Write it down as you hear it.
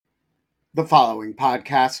The following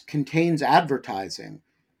podcast contains advertising.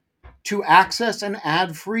 To access an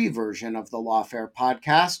ad-free version of the Lawfare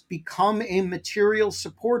podcast, become a material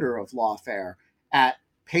supporter of Lawfare at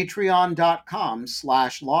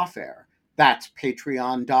patreon.com/lawfare. That's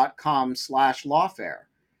patreon.com/lawfare.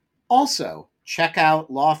 Also, check out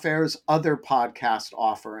Lawfare's other podcast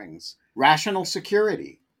offerings: Rational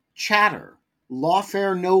Security, Chatter,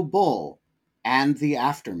 Lawfare No Bull, and The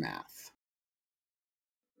Aftermath.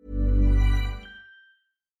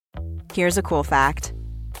 Here's a cool fact.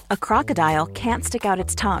 A crocodile can't stick out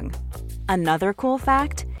its tongue. Another cool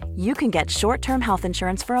fact, you can get short-term health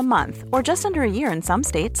insurance for a month or just under a year in some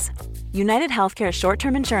states. United Healthcare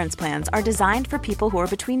short-term insurance plans are designed for people who are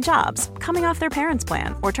between jobs, coming off their parents'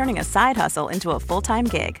 plan, or turning a side hustle into a full-time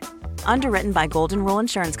gig. Underwritten by Golden Rule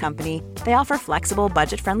Insurance Company, they offer flexible,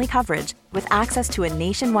 budget-friendly coverage with access to a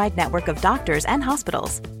nationwide network of doctors and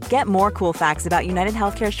hospitals. Get more cool facts about United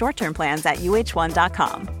Healthcare short-term plans at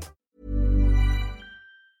uh1.com.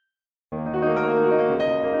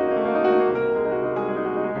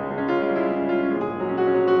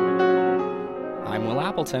 I'm Will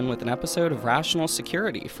Appleton with an episode of Rational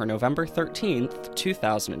Security for November 13th,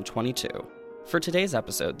 2022. For today's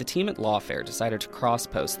episode, the team at Lawfare decided to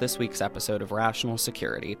cross-post this week's episode of Rational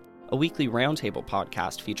Security, a weekly roundtable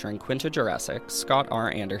podcast featuring Quinta Jurecic, Scott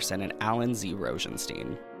R. Anderson, and Alan Z.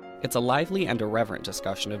 Rosenstein. It's a lively and irreverent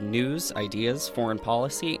discussion of news, ideas, foreign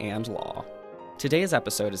policy, and law. Today's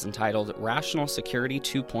episode is entitled Rational Security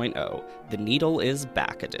 2.0, The Needle is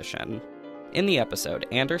Back Edition. In the episode,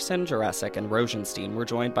 Anderson, Jurecic, and Rosenstein were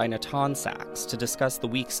joined by Natan Sachs to discuss the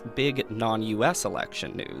week's big non-US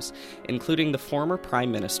election news, including the former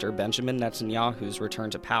Prime Minister Benjamin Netanyahu's return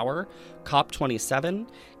to power, COP27,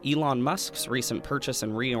 Elon Musk's recent purchase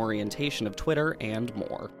and reorientation of Twitter, and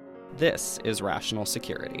more. This is Rational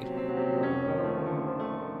Security.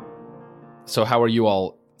 So how are you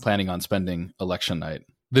all planning on spending election night?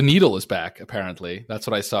 The needle is back, apparently. That's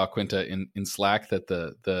what I saw, Quinta, in Slack, that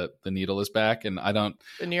the needle is back. And I don't...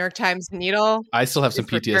 The New York Times needle. I still have some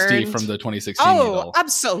PTSD returned from the 2016 Oh, needle.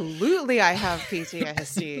 absolutely I have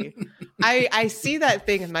PTSD. I see that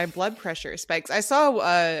thing and my blood pressure spikes. I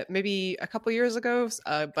saw maybe a couple years ago,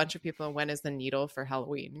 a bunch of people went as the needle for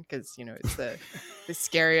Halloween because, you know, it's the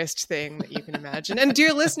scariest thing that you can imagine. And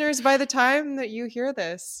dear listeners, by the time that you hear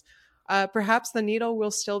this, perhaps the needle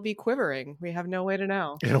will still be quivering. We have no way to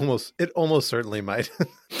know. It almost certainly might.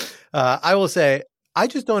 I will say, I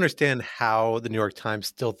just don't understand how the New York Times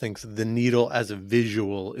still thinks the needle as a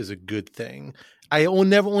visual is a good thing. I will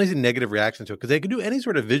never only see negative reactions to it because they could do any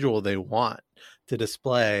sort of visual they want to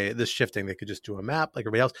display this shifting. They could just do a map like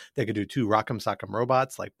everybody else. They could do two Rock'em Sock'em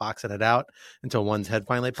robots, like boxing it out until one's head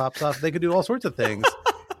finally pops off. They could do all sorts of things.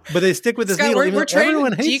 But they stick with this Scott, needle. we're trying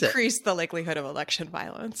to hates decrease the likelihood of election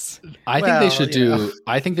violence. I think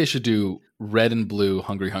they should do red and blue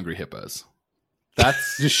hungry hippos.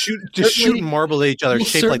 That's just shoot marble at each other,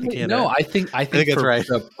 shaped like the cannon. No, I think that's right.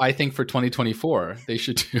 I think for 2024 they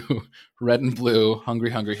should do red and blue hungry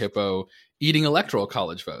hippo eating electoral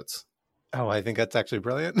college votes. Oh, I think that's actually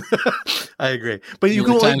brilliant. I agree. But you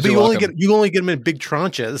only get them in big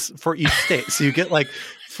tranches for each state. So you get like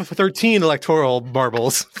 13 electoral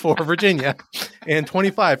marbles for Virginia and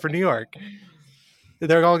 25 for New York.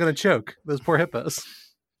 They're all going to choke, those poor hippos.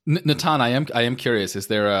 Natan, I am curious. Is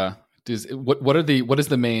there what is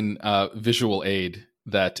the main visual aid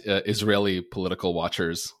that Israeli political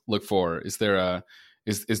watchers look for? Is there a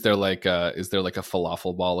like a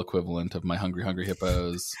falafel ball equivalent of my hungry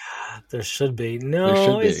hippos? There should be.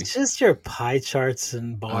 No, it's just your pie charts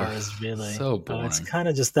and bars, really. So boring. It's kind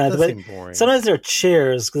of just that. But sometimes they're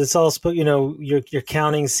chairs because it's all you're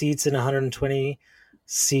counting seats in 120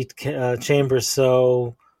 seat chambers.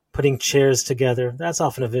 So putting chairs together, that's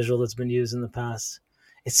often a visual that's been used in the past.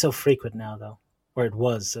 It's so frequent now, though, or it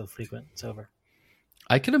was so frequent. It's over.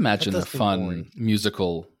 I can imagine a fun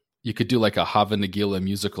musical. You could do like a Hava Nagila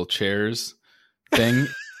musical chairs thing.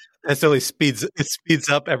 And so it speeds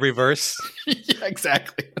up every verse. Yeah,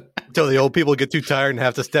 exactly. Until the old people get too tired and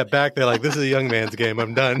have to step back. They're like, this is a young man's game.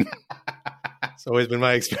 I'm done. It's always been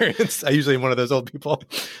my experience. I usually am one of those old people.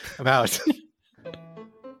 I'm out.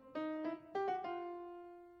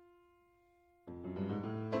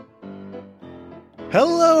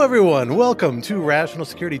 Hello, everyone. Welcome to Rational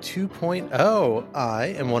Security 2.0. I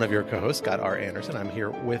am one of your co-hosts, Scott R. Anderson. I'm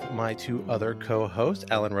here with my two other co-hosts,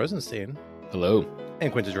 Alan Rosenstein. Hello. And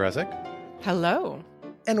Quinta Jurecic. Hello.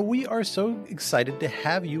 And we are so excited to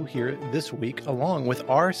have you here this week, along with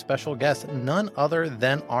our special guest, none other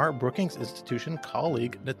than our Brookings Institution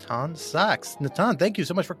colleague, Natan Sachs. Natan, thank you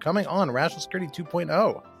so much for coming on Rational Security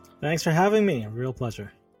 2.0. Thanks for having me. Real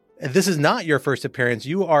pleasure. this is not your first appearance.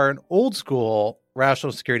 You are an old school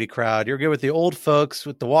Rational Security crowd. You're good with the old folks,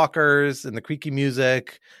 with the walkers and the creaky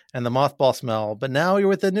music and the mothball smell. But now you're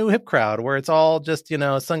with the new hip crowd where it's all just,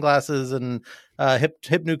 sunglasses and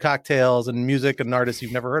hip new cocktails and music and artists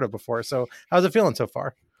you've never heard of before. So how's it feeling so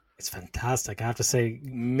far? It's fantastic. I have to say,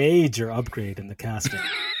 major upgrade in the casting.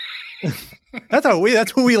 That's what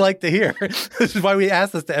we like to hear. This is why we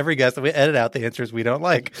ask this to every guest, and we edit out the answers we don't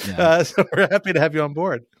like. Yeah. So we're happy to have you on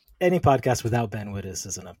board. Any podcast without Ben Wittes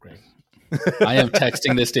is an upgrade. I am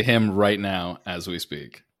texting this to him right now as we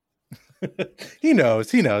speak. He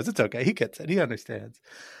knows. It's okay. He gets it. He understands.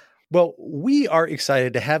 Well, we are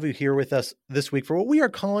excited to have you here with us this week for what we are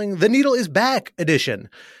calling the Needle is Back edition,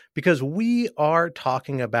 because we are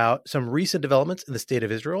talking about some recent developments in the state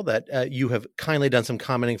of Israel that you have kindly done some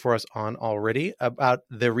commenting for us on already about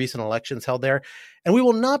the recent elections held there. And we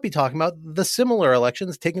will not be talking about the similar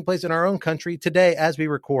elections taking place in our own country today as we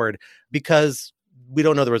record, because we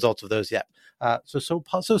don't know the results of those yet. So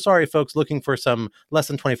sorry, folks, looking for some less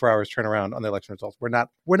than 24 hours turnaround on the election results. We're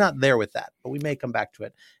not there with that, but we may come back to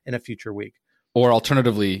it in a future week. Or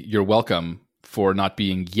alternatively, you're welcome for not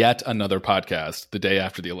being yet another podcast the day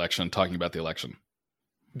after the election talking about the election.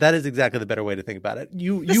 That is exactly the better way to think about it.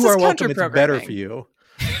 You are welcome. It's better for you.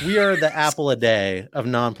 We are the Apple a day of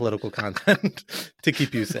non-political content to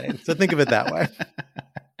keep you sane. So think of it that way.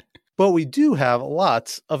 But we do have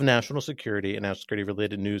lots of national security and national security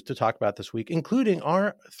related news to talk about this week, including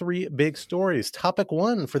our three big stories. Topic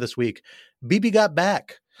one for this week, Bibi got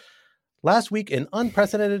back. Last week, an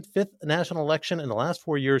unprecedented fifth national election in the last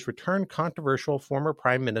 4 years returned controversial former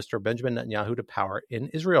Prime Minister Benjamin Netanyahu to power in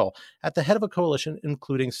Israel at the head of a coalition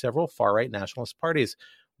including several far-right nationalist parties.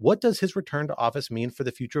 What does his return to office mean for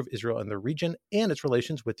the future of Israel and the region and its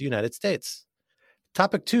relations with the United States?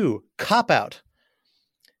 Topic two, cop-out.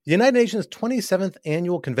 The United Nations 27th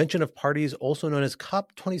Annual Convention of Parties, also known as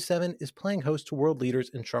COP27, is playing host to world leaders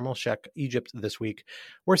in Sharm el-Sheikh, Egypt this week,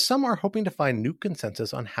 where some are hoping to find new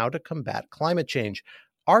consensus on how to combat climate change.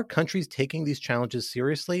 Are countries taking these challenges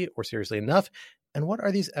seriously or seriously enough? And what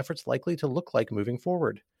are these efforts likely to look like moving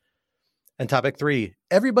forward? And topic three,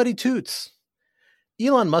 everybody toots.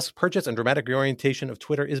 Elon Musk's purchase and dramatic reorientation of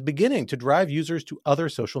Twitter is beginning to drive users to other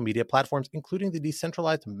social media platforms, including the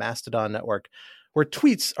decentralized Mastodon network, where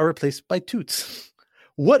tweets are replaced by toots.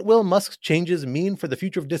 What will Musk's changes mean for the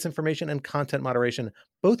future of disinformation and content moderation,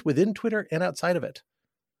 both within Twitter and outside of it?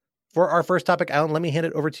 For our first topic, Alan, let me hand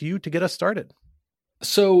it over to you to get us started.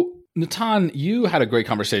 So, Natan, you had a great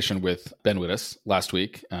conversation with Ben Wittes last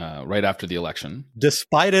week, right after the election.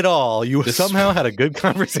 Despite it all, you somehow had a good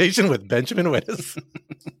conversation with Benjamin Wittes.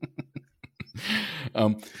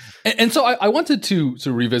 And so I wanted to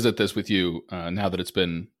revisit this with you now that it's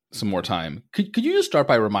been some more time. Could you just start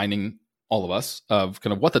by reminding all of us of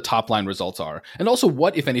kind of what the top line results are, and also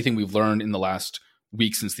what, if anything, we've learned in the last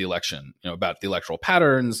week since the election, about the electoral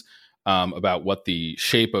patterns, about what the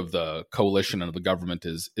shape of the coalition and of the government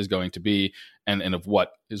is going to be, and of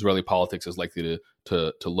what Israeli politics is likely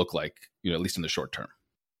to look like, at least in the short term.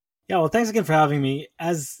 Yeah, well, thanks again for having me.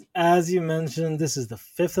 As you mentioned, this is the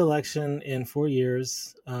fifth election in 4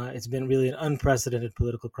 years. It's been really an unprecedented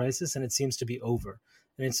political crisis, and it seems to be over.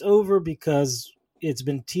 And it's over because it's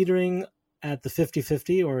been teetering at the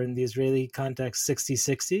 50-50, or in the Israeli context,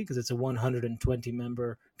 60-60, because it's a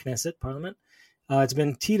 120-member Knesset parliament. It's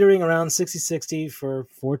been teetering around 60-60 for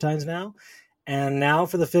 4 times now. And now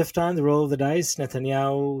for the fifth time, the roll of the dice,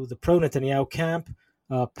 Netanyahu, the pro-Netanyahu camp,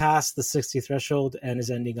 passed the 60 threshold and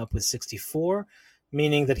is ending up with 64,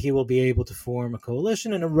 meaning that he will be able to form a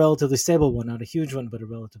coalition, and a relatively stable one, not a huge one, but a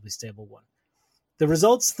relatively stable one. The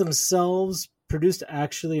results themselves produced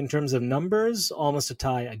actually, in terms of numbers, almost a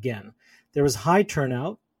tie again. There was high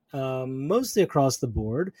turnout, mostly across the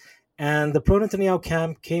board, and the pro-Netanyahu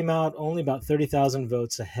camp came out only about 30,000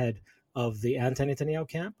 votes ahead of the anti-Netanyahu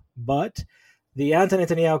camp. But the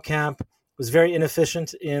anti-Netanyahu camp was very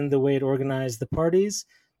inefficient in the way it organized the parties.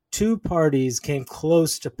 2 parties came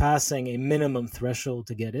close to passing a minimum threshold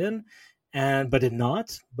to get in, but did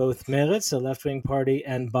not. Both Meretz, a left-wing party,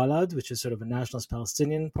 and Balad, which is sort of a nationalist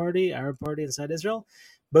Palestinian party, Arab party inside Israel,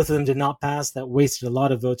 both of them did not pass. That wasted a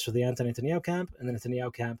lot of votes for the anti-Netanyahu camp, and the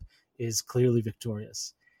Netanyahu camp is clearly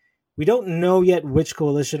victorious. We don't know yet which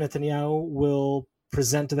coalition Netanyahu will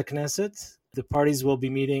present to the Knesset. The parties will be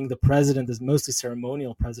meeting the president, the mostly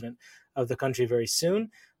ceremonial president of the country, very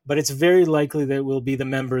soon, but it's very likely that it will be the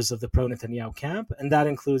members of the pro-Netanyahu camp, and that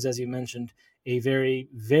includes, as you mentioned, a very,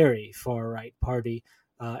 very far-right party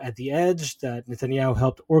at the edge that Netanyahu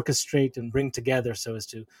helped orchestrate and bring together so as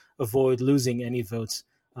to avoid losing any votes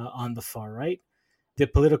on the far right. The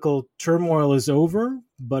political turmoil is over,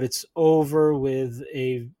 but it's over with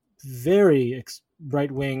a very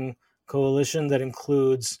right-wing coalition that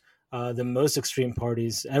includes the most extreme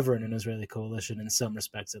parties ever in an Israeli coalition, in some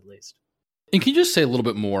respects at least. And can you just say a little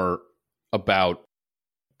bit more about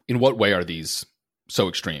in what way are these so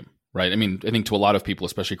extreme, right? I mean, I think to a lot of people,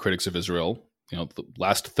 especially critics of Israel, the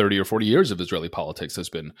last 30 or 40 years of Israeli politics has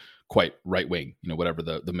been quite right-wing, whatever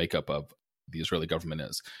the makeup of the Israeli government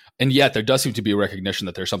is. And yet there does seem to be a recognition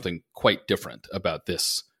that there's something quite different about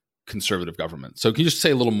this conservative government. So can you just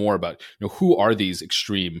say a little more about, who are these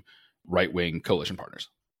extreme right-wing coalition partners?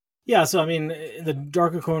 Yeah, so I mean, in the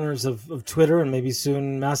darker corners of Twitter and maybe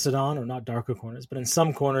soon Mastodon, or not darker corners, but in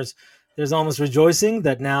some corners, there's almost rejoicing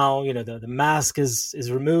that now, the mask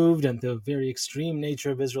is removed and the very extreme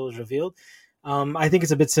nature of Israel is revealed. I think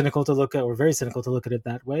it's a bit cynical to look at, or very cynical to look at it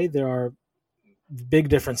that way. There are big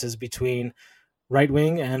differences between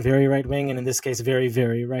right-wing and very right-wing, and in this case, very,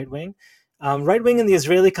 very right-wing. Right-wing in the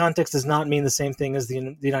Israeli context does not mean the same thing as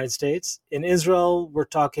the United States. In Israel, we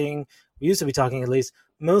used to be talking at least,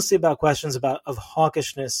 mostly about questions of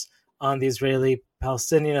hawkishness on the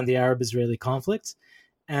Israeli-Palestinian and the Arab-Israeli conflict.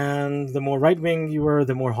 And the more right-wing you were,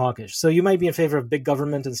 the more hawkish. So you might be in favor of big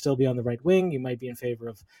government and still be on the right wing. You might be in favor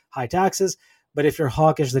of high taxes. But if you're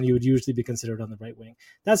hawkish, then you would usually be considered on the right wing.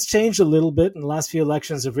 That's changed a little bit. In the last few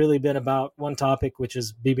elections have really been about one topic, which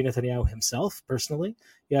is Bibi Netanyahu himself, personally.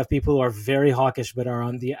 You have people who are very hawkish but are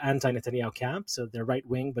on the anti-Netanyahu camp. So they're right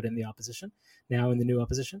wing but in the opposition, now in the new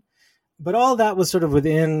opposition. But all that was sort of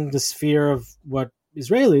within the sphere of what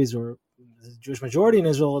Israelis, or the Jewish majority in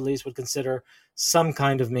Israel at least, would consider some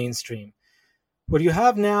kind of mainstream. What you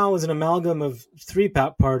have now is an amalgam of three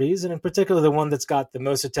parties, and in particular the one that's got the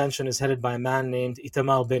most attention is headed by a man named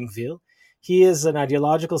Itamar Ben-Gvir. He is an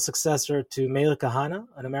ideological successor to Meir Kahane,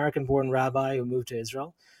 an American-born rabbi who moved to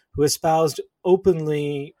Israel, who espoused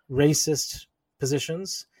openly racist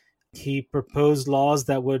positions. He proposed laws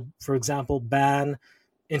that would, for example, ban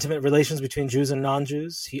intimate relations between Jews and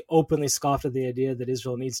non-Jews. He openly scoffed at the idea that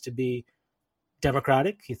Israel needs to be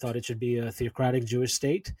democratic. He thought it should be a theocratic Jewish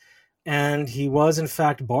state. And he was, in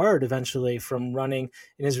fact, barred eventually from running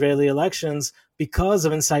in Israeli elections because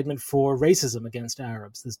of incitement for racism against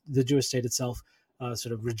Arabs. The Jewish state itself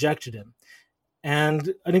sort of rejected him.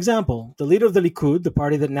 And an example, the leader of the Likud, the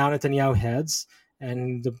party that now Netanyahu heads,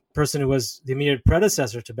 and the person who was the immediate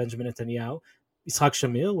predecessor to Benjamin Netanyahu, Yitzhak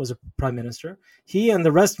Shamir, was a prime minister. He and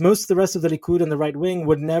most of the rest of the Likud and the right wing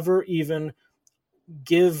would never even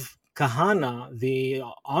give Kahane the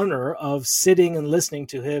honor of sitting and listening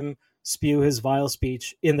to him spew his vile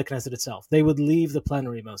speech in the Knesset itself. They would leave the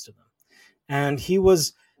plenary, most of them. And he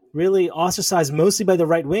was really ostracized mostly by the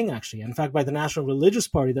right wing, actually. In fact, by the National Religious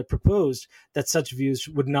Party that proposed that such views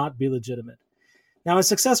would not be legitimate. Now, his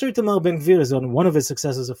successor, Itamar Ben-Gvir, one of his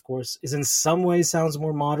successors, of course, is in some ways sounds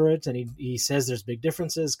more moderate, and he says there's big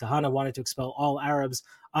differences. Kahane wanted to expel all Arabs.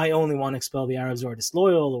 I only want to expel the Arabs who are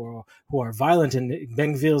disloyal or who are violent. In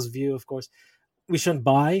Ben-Gvir's view, of course, we shouldn't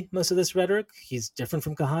buy most of this rhetoric. He's different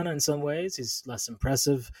from Kahane in some ways. He's less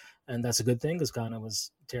impressive, and that's a good thing because Kahane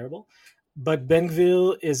was terrible. But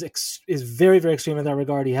Ben-Gvir is very, very extreme in that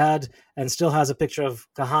regard. He had and still has a picture of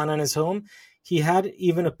Kahane in his home. He had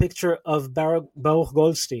even a picture of Baruch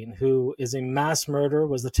Goldstein, who is a mass murderer,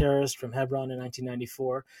 was the terrorist from Hebron in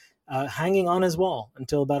 1994, hanging on his wall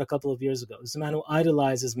until about a couple of years ago. He's a man who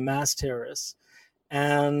idolizes mass terrorists.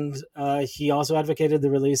 And he also advocated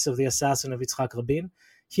the release of the assassin of Yitzhak Rabin.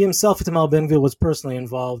 He himself, Itamar Ben-Gvir, was personally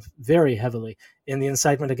involved very heavily in the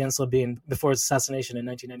incitement against Rabin before his assassination in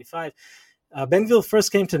 1995. Ben-Gvir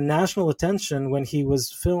first came to national attention when he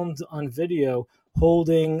was filmed on video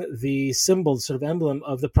holding the symbol, sort of emblem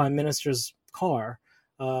of the prime minister's car,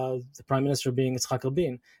 the prime minister being Yitzhak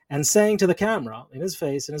Rabin, and saying to the camera, in his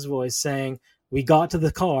face, in his voice, saying, "We got to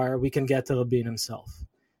the car, we can get to Rabin himself."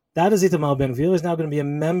 That is Itamar Ben-Gvir, is now going to be a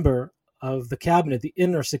member of the cabinet, the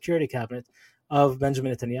inner security cabinet of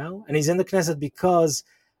Benjamin Netanyahu. And he's in the Knesset because,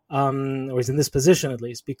 or he's in this position at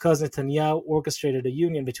least, because Netanyahu orchestrated a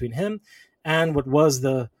union between him and what was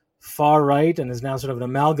the far right and is now sort of an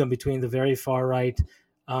amalgam between the very far right,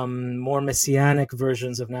 more messianic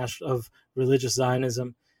versions of religious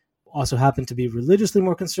Zionism. Also happen to be religiously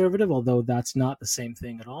more conservative, although that's not the same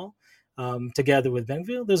thing at all. Together with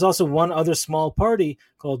Ben-Gvir. There's also one other small party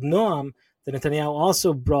called Noam that Netanyahu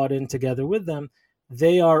also brought in together with them.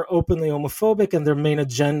 They are openly homophobic and their main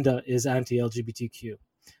agenda is anti-LGBTQ.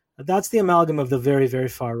 That's the amalgam of the very, very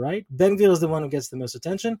far right. Ben-Gvir is the one who gets the most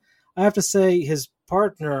attention. I have to say his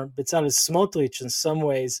partner, Bezalel Smotrich, in some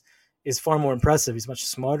ways is far more impressive. He's much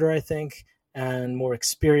smarter, I think, and more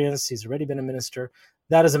experienced. He's already been a minister.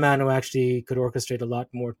 that is a man who actually could orchestrate a lot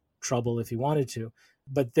more trouble if he wanted to.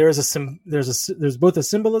 But there's both a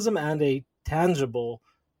symbolism and a tangible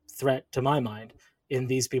threat, to my mind, in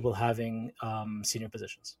these people having senior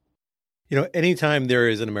positions. Anytime there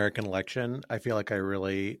is an American election, I feel like I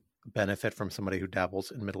really benefit from somebody who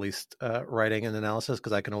dabbles in Middle East writing and analysis,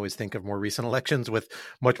 because I can always think of more recent elections with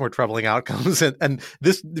much more troubling outcomes. And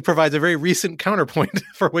this provides a very recent counterpoint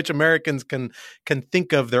for which Americans can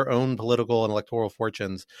think of their own political and electoral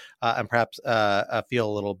fortunes and perhaps feel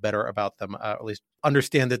a little better about them, or at least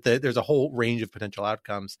understand that there's a whole range of potential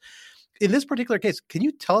outcomes. In this particular case, can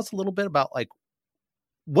you tell us a little bit about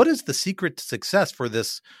what is the secret to success for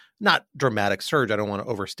this not dramatic surge? I don't want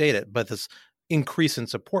to overstate it, but this increase in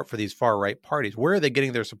support for these far right parties. Where are they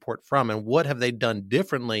getting their support from, and what have they done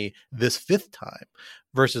differently this fifth time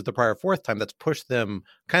versus the prior fourth time that's pushed them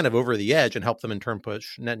kind of over the edge and helped them in turn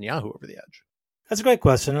push Netanyahu over the edge? That's a great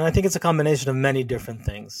question, and I think it's a combination of many different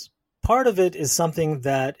things. Part of it is something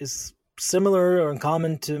that is similar or in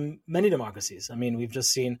common to many democracies. I mean, we've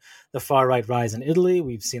just seen the far right rise in Italy.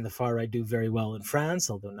 We've seen the far right do very well in France,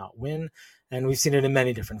 although not win. And we've seen it in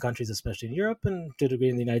many different countries, especially in Europe and to a degree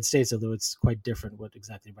in the United States, although it's quite different what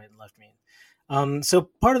exactly right and left mean. So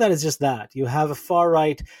part of that is just that. You have a far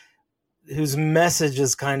right whose message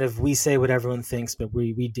is kind of, we say what everyone thinks, but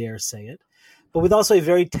we dare say it. But with also a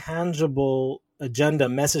very tangible agenda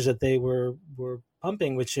message that they were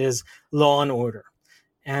pumping, which is law and order.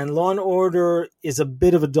 And law and order is a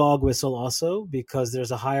bit of a dog whistle also, because there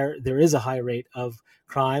is a high rate of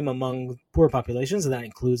crime among poor populations, and that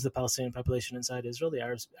includes the Palestinian population inside Israel, the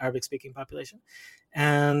Arabic-speaking population.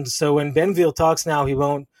 And so when Ben-Gvir talks now, he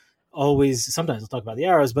won't always, sometimes he'll talk about the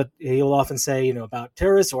Arabs, but he'll often say, about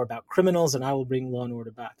terrorists or about criminals, and I will bring law and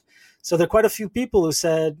order back. So there are quite a few people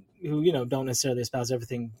who don't necessarily espouse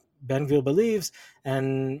everything Ben-Gvir believes,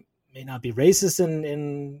 and may not be racist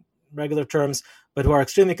in regular terms, but who are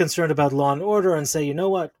extremely concerned about law and order and say, you know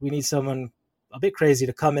what, we need someone a bit crazy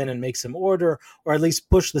to come in and make some order, or at least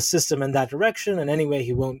push the system in that direction. And anyway,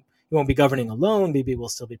 he won't be governing alone. Bibi will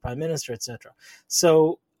still be prime minister, etc.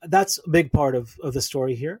 So that's a big part of the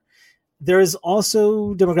story here. There is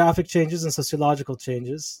also demographic changes and sociological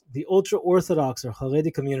changes. The ultra-Orthodox or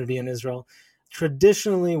Haredi community in Israel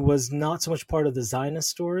traditionally was not so much part of the Zionist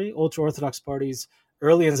story. Ultra-Orthodox parties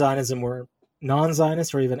early in Zionism were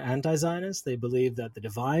non-Zionist or even anti-Zionist. They believed that the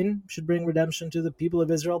divine should bring redemption to the people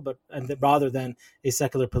of Israel, rather than a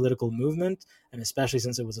secular political movement, and especially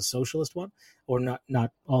since it was a socialist one, or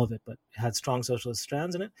not all of it, but it had strong socialist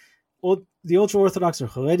strands in it. The ultra-Orthodox or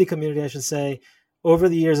Haredi community, I should say, over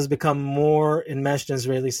the years has become more enmeshed in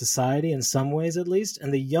Israeli society, in some ways at least,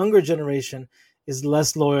 and the younger generation is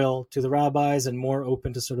less loyal to the rabbis and more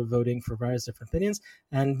open to sort of voting for various different opinions.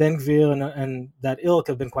 And Ben-Gvir and that ilk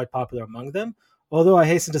have been quite popular among them. Although I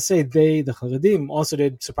hasten to say the Haredim, also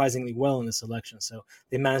did surprisingly well in this election. So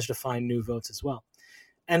they managed to find new votes as well.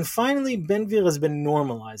 And finally, Ben-Gvir has been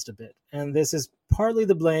normalized a bit. And this is partly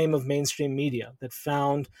the blame of mainstream media that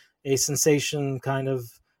found a sensationalist kind of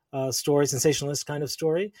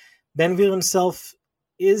story. Ben-Gvir himself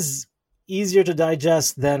is easier to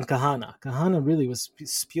digest than Kahana. Kahana really was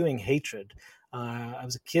spewing hatred. I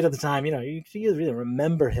was a kid at the time, you really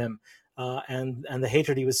remember him and the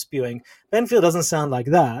hatred he was spewing. Ben-Gvir doesn't sound like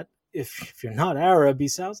that. If you're not Arab, he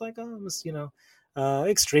sounds like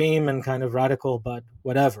extreme and kind of radical, but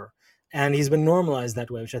whatever. And he's been normalized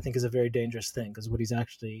that way, which I think is a very dangerous thing, because what he's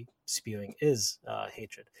actually spewing is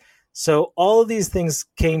hatred. So all of these things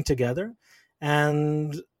came together.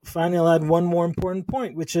 And finally, I'll add one more important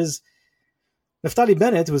point, which is Naftali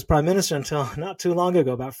Bennett, who was prime minister until not too long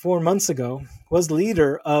ago, about 4 months ago, was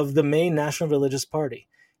leader of the main national religious party.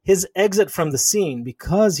 His exit from the scene,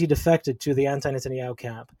 because he defected to the anti-Netanyahu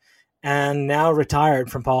camp and now retired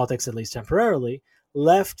from politics, at least temporarily,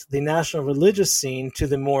 left the national religious scene to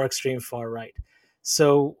the more extreme far right.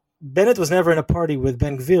 So Bennett was never in a party with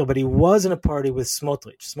Ben-Gvir, but he was in a party with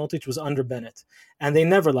Smotrich. Smotrich was under Bennett, and they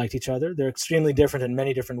never liked each other. They're extremely different in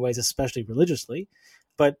many different ways, especially religiously.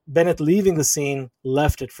 But Bennett leaving the scene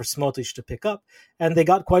left it for Smotrich to pick up. And they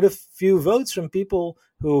got quite a few votes from people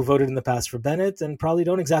who voted in the past for Bennett and probably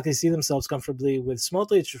don't exactly see themselves comfortably with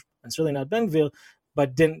Smotrich, and certainly not Ben-Gvir,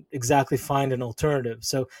 but didn't exactly find an alternative.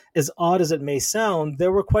 So as odd as it may sound,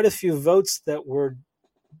 there were quite a few votes that were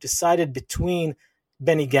decided between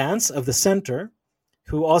Benny Gantz of the center,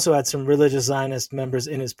 who also had some religious Zionist members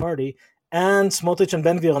in his party, and Smotrich and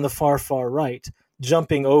Ben-Gvir on the far, far right,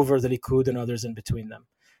 jumping over the Likud and others in between them.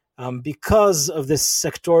 Because of this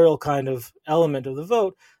sectorial kind of element of the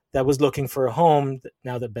vote that was looking for a home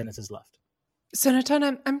now that Bennett has left. So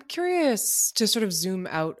Natan, I'm curious to sort of zoom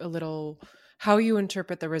out a little. how you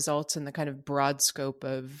interpret the results and the kind of broad scope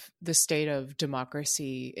of the state of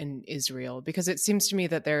democracy in Israel, because it seems to me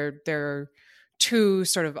that there are two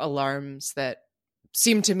sort of alarms that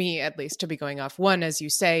seem to me, at least, to be going off. One, as you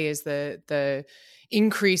say, is the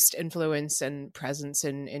increased influence and presence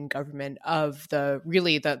in government of the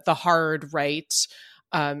hard right,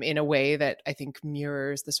 in a way that I think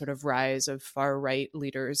mirrors the sort of rise of far right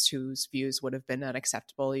leaders whose views would have been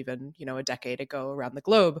unacceptable even, a decade ago around the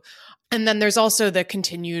globe. And then there's also the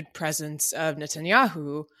continued presence of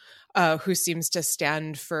Netanyahu, who seems to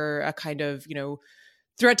stand for a kind of,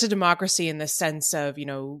 threat to democracy in the sense of,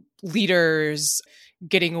 leaders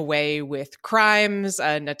getting away with crimes.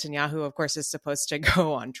 Netanyahu, of course, is supposed to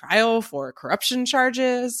go on trial for corruption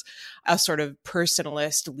charges, a sort of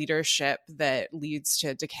personalist leadership that leads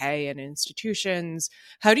to decay in institutions.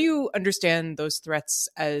 How do you understand those threats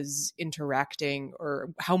as interacting, or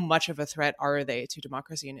how much of a threat are they to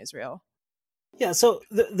democracy in Israel? Yeah, so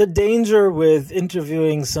the danger with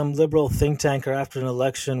interviewing some liberal think tanker after an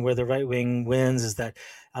election where the right wing wins is that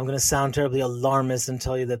I'm going to sound terribly alarmist and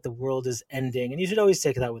tell you that the world is ending. And you should always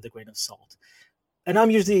take that with a grain of salt. And I'm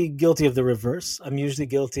usually guilty of the reverse. I'm usually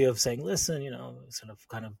guilty of saying, listen, sort of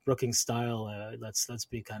kind of Brookings style, let's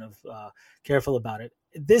be kind of careful about it.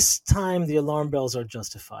 This time, the alarm bells are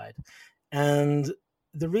justified. And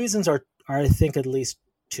the reasons are I think, at least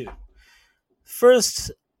two.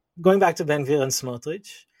 First, going back to Ben-Gvir and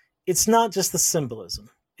Smotrich, it's not just the symbolism.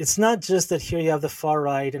 It's not just that here you have the far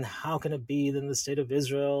right, and how can it be that in the state of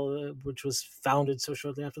Israel, which was founded so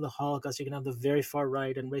shortly after the Holocaust, you can have the very far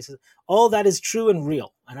right and racism. All that is true and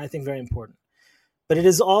real, and I think very important. But it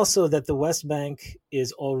is also that the West Bank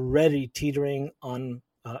is already teetering on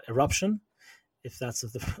eruption, if that's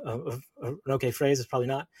an okay phrase, it's probably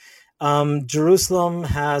not. Jerusalem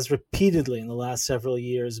has repeatedly in the last several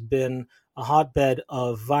years been a hotbed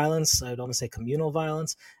of violence, I'd almost say communal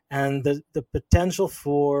violence, and the potential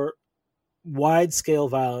for wide-scale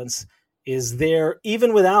violence is there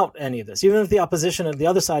even without any of this. Even if the opposition and the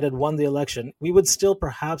other side had won the election, we would still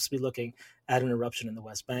perhaps be looking at an eruption in the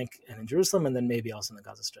West Bank and in Jerusalem, and then maybe also in the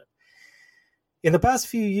Gaza Strip. In the past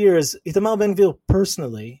few years, Itamar Ben-Gvir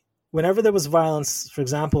personally, whenever there was violence, for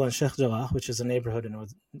example, in Sheikh Jarrah, which is a neighborhood in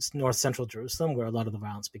north-central Jerusalem where a lot of the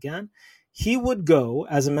violence began, he would go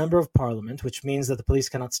as a member of parliament, which means that the police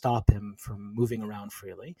cannot stop him from moving around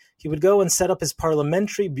freely. He would go and set up his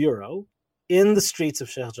parliamentary bureau in the streets of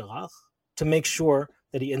Sheikh Jarrah to make sure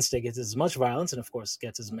that he instigates as much violence and, of course,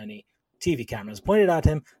 gets as many TV cameras pointed at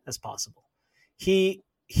him as possible. He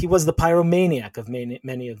was the pyromaniac of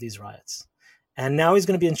many of these riots. And now he's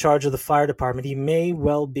going to be in charge of the fire department. He may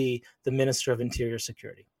well be the Minister of Interior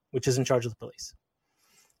Security, which is in charge of the police.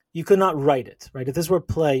 You could not write it, right? If this were a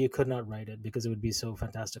play, you could not write it because it would be so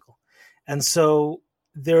fantastical. And so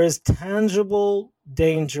there is tangible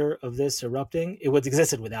danger of this erupting. It would have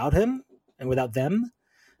existed without him and without them,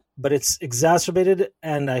 but it's exacerbated,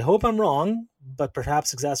 and I hope I'm wrong, but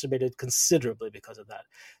perhaps exacerbated considerably because of that.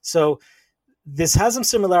 So this has some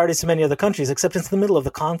similarities to many other countries, except it's in the middle of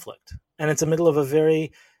the conflict. And it's in the middle of a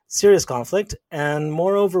very serious conflict, and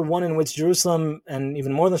moreover, one in which Jerusalem, and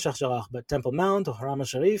even more than Sheikh Jarrah, but Temple Mount or Haram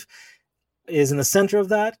al-Sharif, is in the center of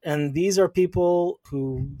that. And these are people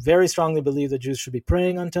who very strongly believe that Jews should be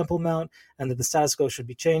praying on Temple Mount and that the status quo should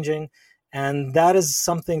be changing. And that is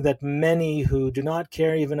something that many who do not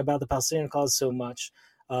care even about the Palestinian cause so much,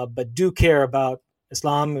 but do care about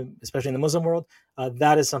Islam, especially in the Muslim world,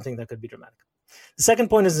 that is something that could be dramatic. The second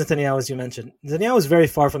point is Netanyahu, as you mentioned. Netanyahu is very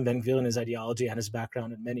far from Ben-Gvir in his ideology and his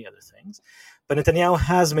background and many other things. But Netanyahu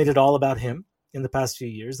has made it all about him in the past few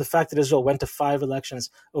years. The fact that Israel went to 5 elections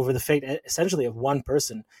over the fate essentially of one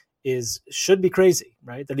person should be crazy,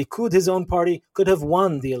 right? The Likud, his own party, could have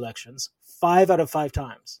won the elections 5 out of 5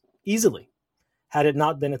 times, easily, had it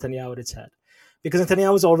not been Netanyahu at its head. Because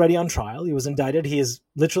Netanyahu was already on trial. He was indicted. He is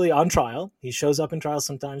literally on trial. He shows up in trial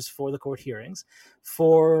sometimes for the court hearings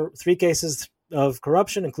for 3 cases of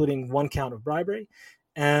corruption, including 1 count of bribery.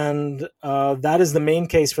 And that is the main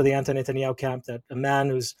case for the anti-Netanyahu camp, that a man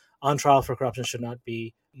who's on trial for corruption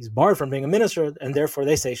he's barred from being a minister, and therefore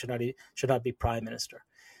they say should not be prime minister.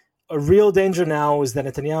 A real danger now is that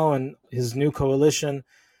Netanyahu and his new coalition,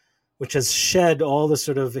 which has shed all the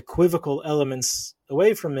sort of equivocal elements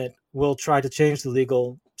away from it, will try to change the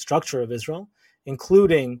legal structure of Israel,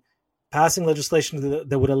 including passing legislation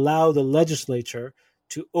that would allow the legislature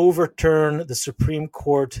to overturn the Supreme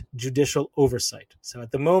Court judicial oversight. So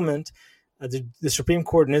at the moment, the Supreme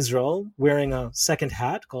Court in Israel, wearing a second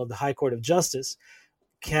hat called the High Court of Justice,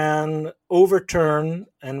 can overturn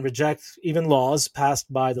and reject even laws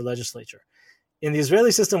passed by the legislature. In the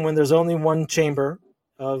Israeli system, when there's only one chamber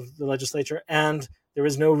of the legislature, and there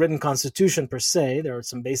is no written constitution per se. There are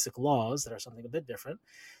some basic laws that are something a bit different.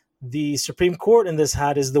 The Supreme Court in this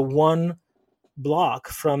hat is the one block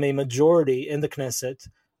from a majority in the Knesset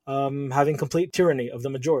having complete tyranny of the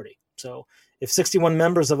majority. So if 61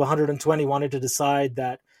 members of 120 wanted to decide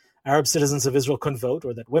that Arab citizens of Israel couldn't vote,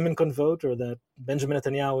 or that women couldn't vote, or that Benjamin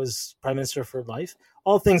Netanyahu is prime minister for life,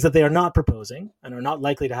 all things that they are not proposing and are not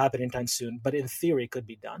likely to happen anytime soon, but in theory could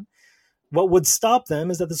be done. What would stop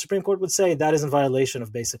them is that the Supreme Court would say that is in violation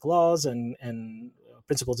of basic laws and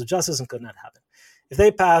principles of justice and could not happen. If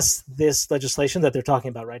they pass this legislation that they're talking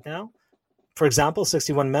about right now, for example,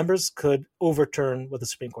 61 members could overturn what the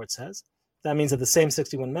Supreme Court says. That means that the same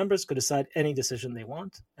 61 members could decide any decision they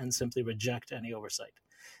want and simply reject any oversight.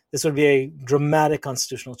 This would be a dramatic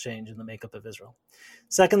constitutional change in the makeup of Israel.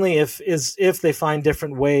 Secondly, if they find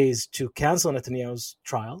different ways to cancel Netanyahu's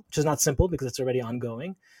trial, which is not simple because it's already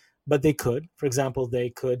ongoing, but they could. For example, they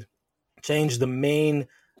could change the main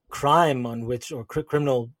crime on which, or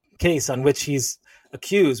criminal case on which he's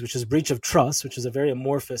accused, which is breach of trust, which is a very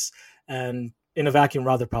amorphous and in a vacuum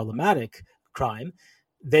rather problematic crime.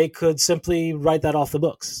 They could simply write that off the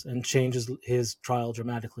books and change his trial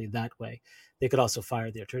dramatically that way. They could also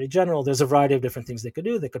fire the attorney general. There's a variety of different things they could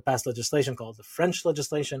do. They could pass legislation called the French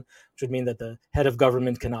legislation, which would mean that the head of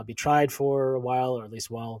government cannot be tried for a while, or at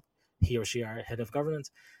least while he or she are head of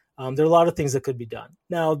government. There are a lot of things that could be done.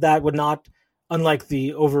 Now, that would not, unlike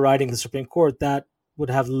the overriding the Supreme Court, that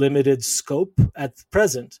would have limited scope at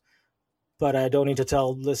present. But I don't need to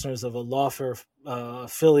tell listeners of a lawfare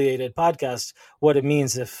affiliated podcast what it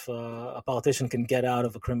means if a politician can get out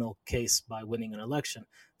of a criminal case by winning an election.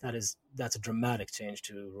 That's a dramatic change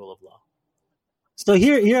to rule of law. So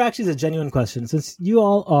here actually is a genuine question. Since you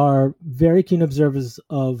all are very keen observers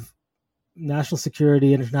of national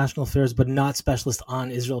security and international affairs, but not specialists on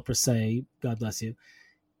Israel per se, God bless you,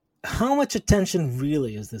 how much attention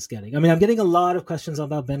really is this getting? I mean, I'm getting a lot of questions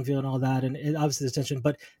about Ben-Gvir and all that, and obviously there's attention,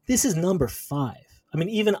 but this is number 5. I mean,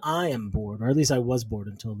 even I am bored, or at least I was bored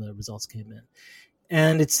until the results came in.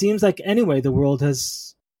 And it seems like, anyway, the world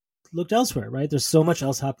has looked elsewhere, right? There's so much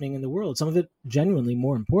else happening in the world, some of it genuinely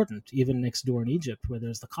more important, even next door in Egypt, where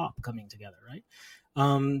there's the COP coming together, right?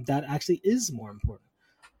 That actually is more important.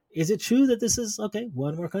 Is it true that this is, okay,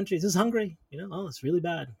 one more country, this is Hungary, it's really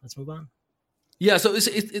bad, let's move on? Yeah, so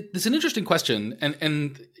it's an interesting question,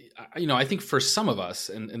 and I think for some of us,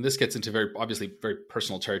 and this gets into very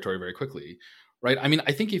personal territory very quickly, right? I mean,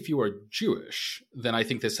 I think if you are Jewish, then I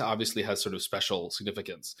think this obviously has sort of special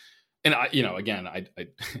significance. And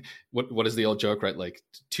what is the old joke, right? Like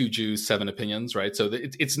 2 Jews, 7 opinions, right? So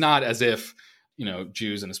it's not as if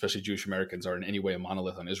Jews and especially Jewish Americans are in any way a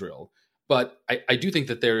monolith on Israel, but I do think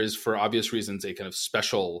that there is, for obvious reasons, a kind of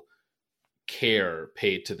special care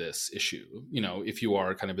paid to this issue. If you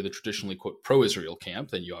are kind of in the traditionally quote pro-Israel camp,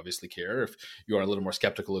 then you obviously care. If you are a little more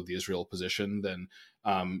skeptical of the Israel position, then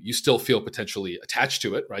you still feel potentially attached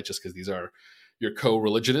to it, right? Just because these are your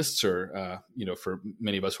co-religionists, or for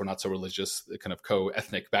many of us who are not so religious, the kind of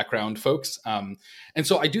co-ethnic background folks. And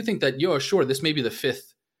so I do think that, sure, this may be the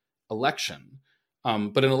 5th election,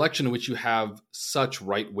 but an election in which you have such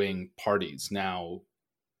right-wing parties now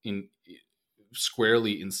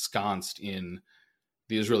squarely ensconced in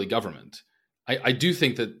the Israeli government, I do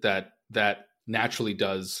think that naturally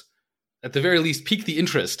does, at the very least, pique the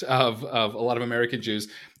interest of a lot of American Jews.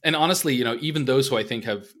 And honestly, even those who I think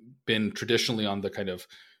have been traditionally on the kind of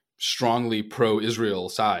strongly pro-Israel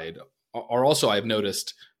side are also, I've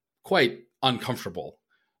noticed, quite uncomfortable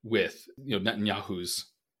with Netanyahu's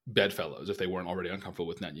bedfellows, if they weren't already uncomfortable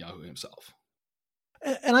with Netanyahu himself.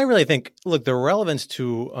 And I really think, look, the relevance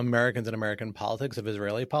to Americans and American politics of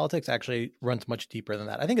Israeli politics actually runs much deeper than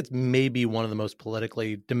that. I think it's maybe one of the most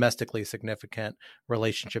politically, domestically significant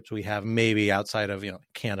relationships we have, maybe outside of,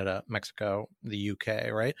 Canada, Mexico, the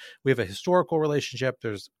UK, right? We have a historical relationship.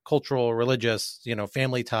 There's cultural, religious,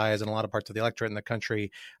 family ties in a lot of parts of the electorate in the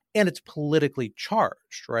country. And it's politically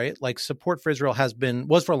charged, right? Like, support for Israel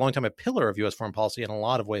was for a long time a pillar of U.S. foreign policy in a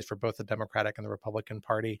lot of ways for both the Democratic and the Republican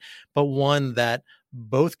Party, but one that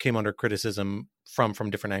both came under criticism from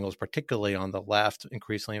different angles, particularly on the left,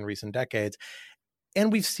 increasingly in recent decades.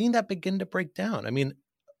 And we've seen that begin to break down. I mean,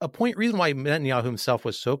 reason why Netanyahu himself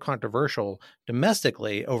was so controversial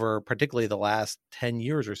domestically over particularly the last 10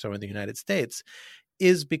 years or so in the United States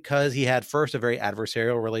is because he had first a very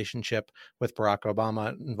adversarial relationship with Barack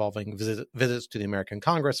Obama involving visits to the American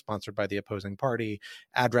Congress sponsored by the opposing party,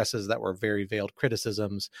 addresses that were very veiled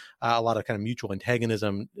criticisms, a lot of kind of mutual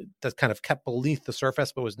antagonism that kind of kept beneath the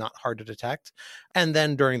surface but was not hard to detect. And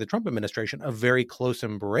then during the Trump administration, a very close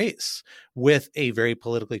embrace with a very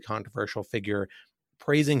politically controversial figure,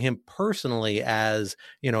 praising him personally as,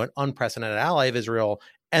 an unprecedented ally of Israel.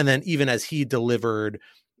 And then even as he delivered,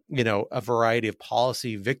 a variety of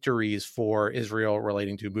policy victories for Israel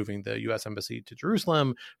relating to moving the U.S. embassy to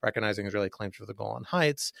Jerusalem, recognizing Israeli claims for the Golan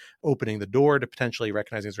Heights, opening the door to potentially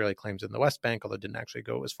recognizing Israeli claims in the West Bank, although didn't actually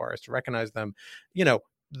go as far as to recognize them.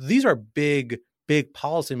 These are big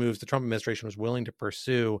policy moves the Trump administration was willing to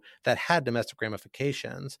pursue that had domestic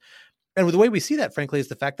ramifications. And the way we see that, frankly, is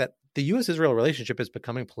the fact that the U.S.-Israel relationship is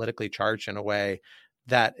becoming politically charged in a way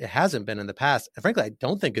that it hasn't been in the past. And frankly, I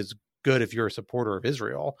don't think is good if you're a supporter of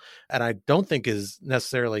Israel. And I don't think is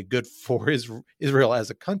necessarily good for Israel as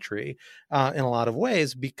a country in a lot of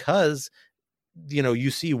ways, because,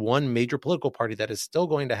 you see one major political party that is still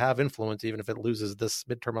going to have influence, even if it loses this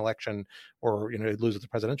midterm election or, it loses the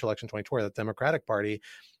presidential election 2024, the Democratic Party,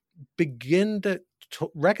 begin to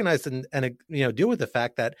recognize and deal with the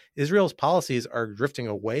fact that Israel's policies are drifting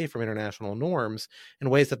away from international norms in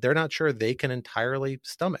ways that they're not sure they can entirely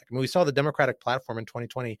stomach. I mean, we saw the Democratic platform in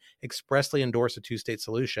 2020 expressly endorse a two-state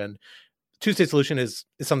solution. Two-state solution is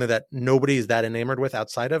something that nobody is that enamored with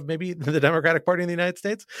outside of maybe the Democratic Party in the United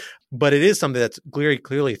States, but it is something that's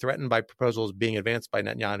clearly threatened by proposals being advanced by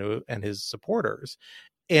Netanyahu and his supporters.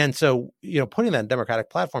 And so, putting that in Democratic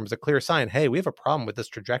platform is a clear sign, hey, we have a problem with this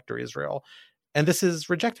trajectory, Israel. And this is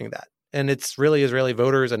rejecting that. And it's really Israeli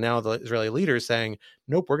voters and now the Israeli leaders saying,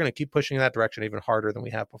 nope, we're going to keep pushing in that direction even harder than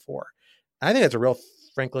we have before. And I think that's a real,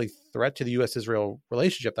 frankly, threat to the U.S.-Israel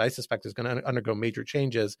relationship that I suspect is going to undergo major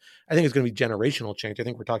changes. I think it's going to be generational change. I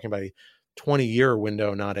think we're talking about a 20-year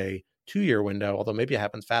window, not a 2-year window, although maybe it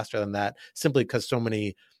happens faster than that, simply because so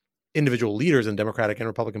many individual leaders in Democratic and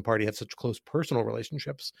Republican Party have such close personal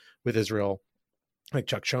relationships with Israel. Like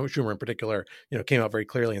Chuck Schumer in particular, came out very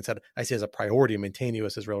clearly and said, I see it as a priority to maintain the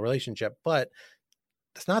U.S.-Israel relationship, but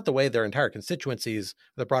that's not the way their entire constituencies,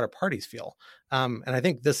 the broader parties feel. And I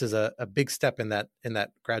think this is a big step in that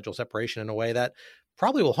gradual separation in a way that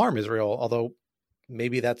probably will harm Israel, although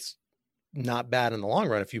maybe that's not bad in the long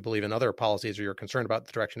run if you believe in other policies or you're concerned about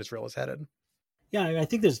the direction Israel is headed. Yeah, I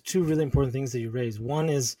think there's two really important things that you raise. One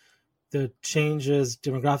is the changes,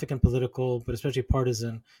 demographic and political, but especially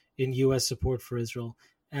partisan, in U.S. support for Israel.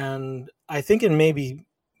 And I think it may be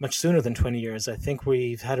much sooner than 20 years. I think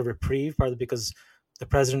we've had a reprieve, partly because the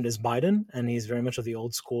president is Biden, and he's very much of the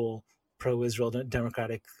old school pro-Israel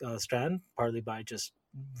Democratic strand, partly by just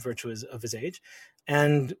virtue of his age.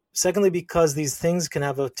 And secondly, because these things can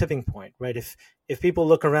have a tipping point, right? If people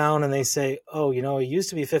look around and they say, oh, it used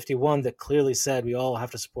to be 51 that clearly said we all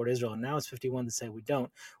have to support Israel, and now it's 51 that say we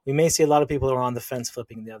don't, we may see a lot of people who are on the fence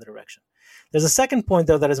flipping in the other direction. There's a second point,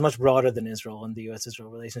 though, that is much broader than Israel and the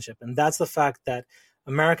U.S.-Israel relationship, and that's the fact that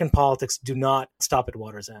American politics do not stop at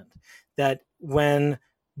water's end. That when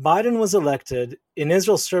Biden was elected, in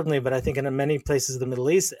Israel certainly, but I think in many places of the Middle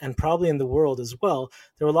East and probably in the world as well,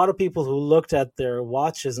 there were a lot of people who looked at their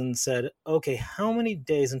watches and said, okay, how many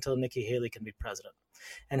days until Nikki Haley can be president?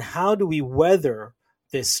 And how do we weather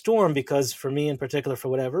this storm? Because for me in particular, for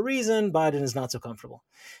whatever reason, Biden is not so comfortable.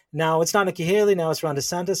 Now, it's not Nikki Haley, now it's Ron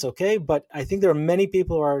DeSantis, okay, but I think there are many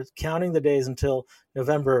people who are counting the days until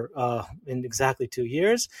November in exactly 2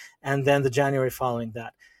 years, and then the January following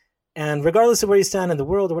that. And regardless of where you stand in the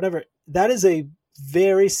world or whatever, that is a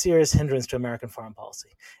very serious hindrance to American foreign policy.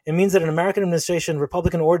 It means that an American administration,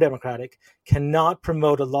 Republican or Democratic, cannot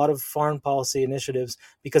promote a lot of foreign policy initiatives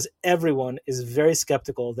because everyone is very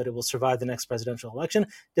skeptical that it will survive the next presidential election,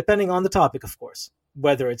 depending on the topic, of course.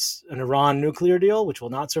 Whether it's an Iran nuclear deal, which will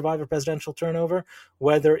not survive a presidential turnover,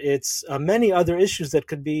 whether it's many other issues that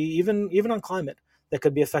could be even on climate, that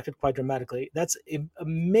could be affected quite dramatically. That's a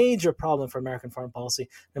major problem for American foreign policy,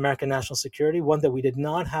 American national security, one that we did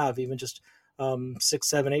not have even just 6,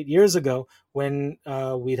 7, 8 years ago when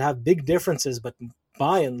we'd have big differences, but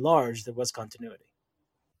by and large, there was continuity.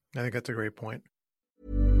 I think that's a great point.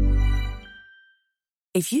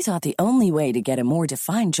 If you thought the only way to get a more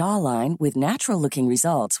defined jawline with natural-looking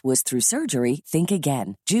results was through surgery, think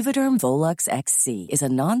again. Juvederm Volux XC is a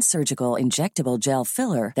non-surgical injectable gel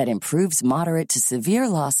filler that improves moderate to severe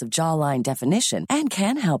loss of jawline definition and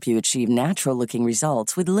can help you achieve natural-looking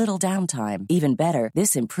results with little downtime. Even better,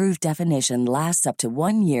 this improved definition lasts up to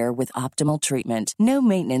 1 year with optimal treatment. No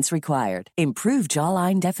maintenance required. Improve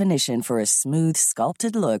jawline definition for a smooth,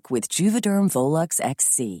 sculpted look with Juvederm Volux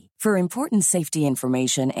XC. For important safety information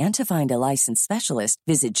information and to find a licensed specialist,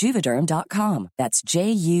 visit Juvederm.com. That's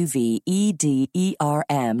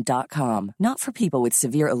JUVEDERM.com. Not for people with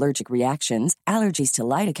severe allergic reactions, allergies to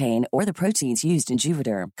lidocaine, or the proteins used in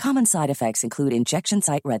Juvederm. Common side effects include injection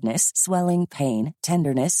site redness, swelling, pain,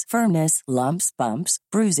 tenderness, firmness, lumps, bumps,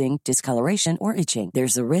 bruising, discoloration, or itching.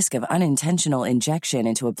 There's a risk of unintentional injection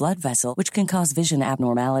into a blood vessel, which can cause vision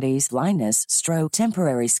abnormalities, blindness, stroke,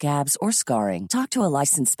 temporary scabs, or scarring. Talk to a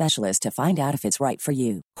licensed specialist to find out if it's right for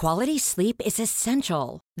you. Quality sleep is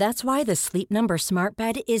essential. That's why the Sleep Number Smart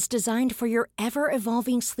Bed is designed for your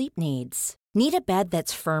ever-evolving sleep needs. Need a bed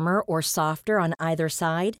that's firmer or softer on either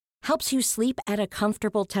side? Helps you sleep at a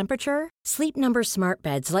comfortable temperature? Sleep Number Smart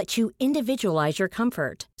Beds let you individualize your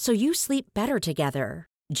comfort, so you sleep better together.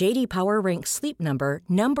 J.D. Power ranks Sleep Number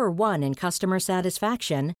number 1 in customer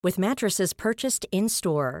satisfaction with mattresses purchased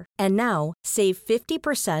in-store. And now, save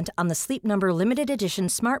 50% on the Sleep Number Limited Edition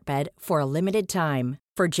Smart Bed for a limited time.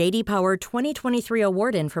 For J.D. Power 2023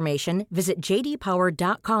 award information, visit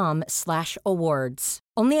jdpower.com/awards.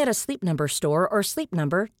 Only at a Sleep Number store or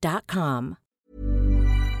sleepnumber.com.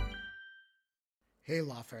 Hey,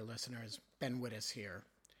 Lawfare listeners, Ben Wittes here.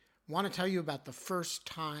 Want to tell you about the first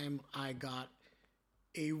time I got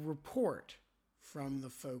a report from the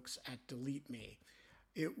folks at Delete Me.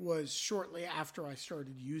 It was shortly after I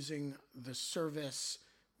started using the service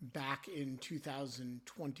back in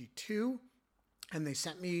 2022, and they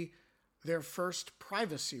sent me their first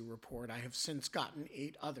privacy report. I have since gotten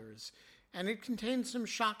 8 others, and it contained some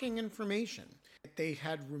shocking information. They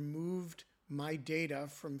had removed my data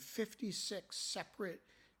from 56 separate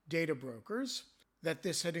data brokers, that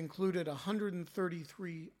this had included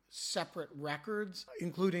 133 separate records,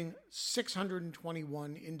 including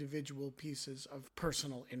 621 individual pieces of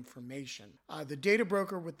personal information. The data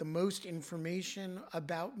broker with the most information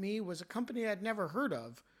about me was a company I'd never heard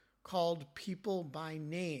of called People by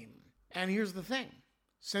Name. And here's the thing.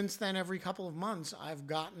 Since then, every couple of months, I've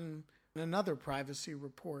gotten another privacy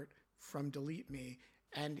report from Delete Me,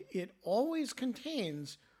 and it always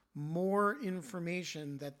contains more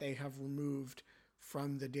information that they have removed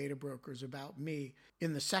from the data brokers about me.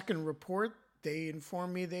 In the second report, they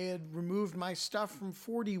informed me they had removed my stuff from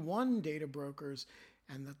 41 data brokers,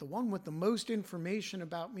 and that the one with the most information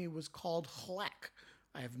about me was called HLEC.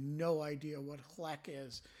 I have no idea what HLEC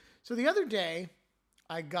is. So the other day,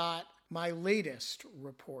 I got my latest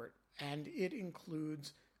report, and it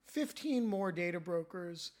includes 15 more data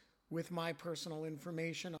brokers with my personal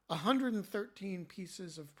information, 113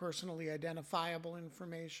 pieces of personally identifiable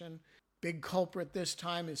information. Big culprit this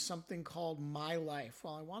time is something called My Life.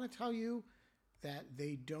 Well, I want to tell you that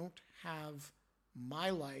they don't have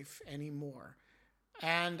My Life anymore.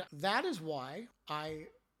 And that is why I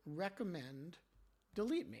recommend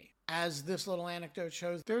Delete Me. As this little anecdote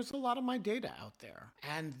shows, there's a lot of my data out there,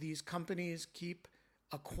 and these companies keep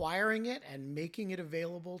acquiring it and making it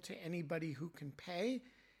available to anybody who can pay.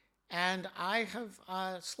 And I have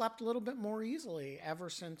slept a little bit more easily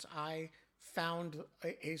ever since I found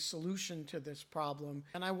a solution to this problem.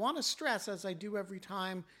 And I want to stress, as I do every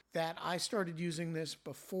time, that I started using this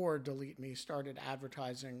before Delete Me started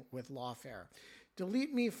advertising with Lawfare.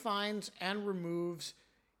 Delete Me finds and removes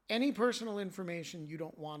any personal information you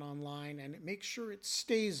don't want online, and it makes sure it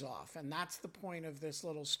stays off. And that's the point of this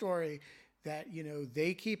little story, that,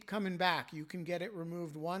 they keep coming back. You can get it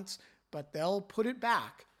removed once, but they'll put it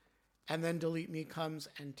back, and then Delete Me comes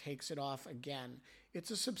and takes it off again. It's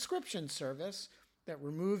a subscription service that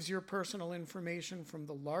removes your personal information from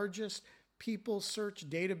the largest people search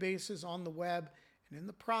databases on the web, and in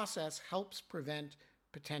the process helps prevent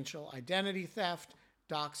potential identity theft,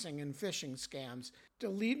 doxing, and phishing scams.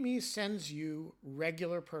 Delete Me sends you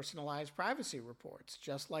regular personalized privacy reports,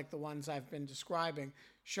 just like the ones I've been describing,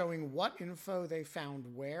 showing what info they found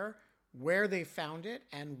where they found it,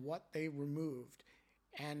 and what they removed.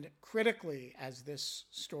 And critically, as this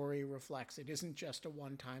story reflects, it isn't just a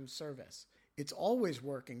one-time service. It's always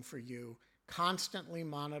working for you, constantly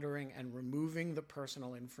monitoring and removing the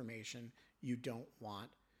personal information you don't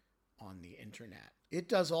want on the internet. It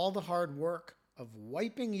does all the hard work of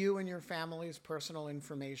wiping you and your family's personal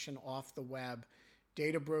information off the web.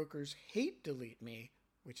 Data brokers hate Delete Me,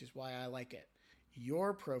 which is why I like it.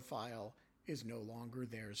 Your profile is no longer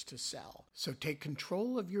theirs to sell. So take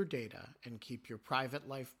control of your data and keep your private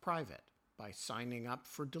life private by signing up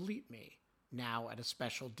for Delete Me, now at a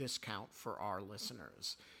special discount for our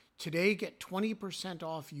listeners. Today, get 20%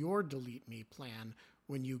 off your Delete Me plan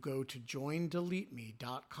when you go to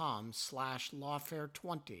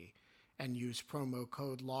joindeleteme.com/lawfare20 and use promo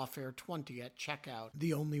code lawfare20 at checkout.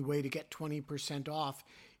 The only way to get 20% off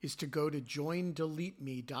is to go to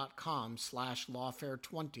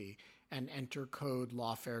joindeleteme.com/lawfare20 and enter code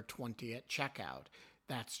lawfare20 at checkout.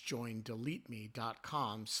 That's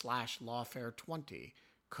joindeleteme.com/lawfare20,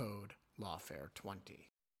 code lawfare20.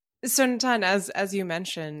 So, Natan, as you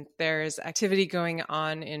mentioned, there's activity going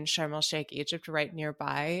on in Sharm el-Sheikh, Egypt, right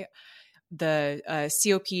nearby. The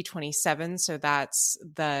COP27, so that's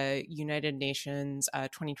the United Nations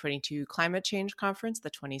 2022 Climate Change Conference,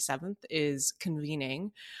 the 27th, is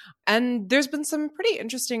convening. And there's been some pretty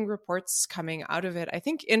interesting reports coming out of it, I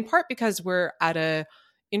think in part because we're at a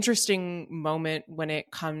interesting moment when it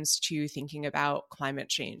comes to thinking about climate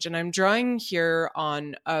change. And I'm drawing here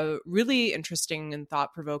on a really interesting and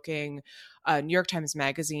thought-provoking New York Times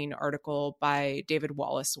Magazine article by David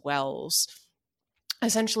Wallace Wells,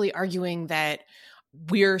 essentially arguing that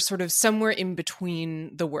we're sort of somewhere in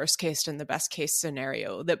between the worst case and the best case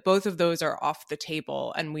scenario, that both of those are off the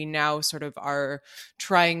table. And we now sort of are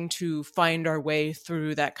trying to find our way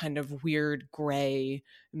through that kind of weird gray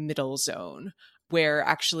middle zone, where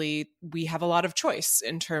actually we have a lot of choice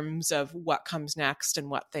in terms of what comes next and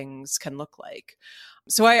what things can look like.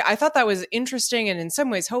 So I thought that was interesting and in some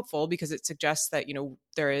ways hopeful, because it suggests that, you know,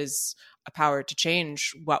 there is a power to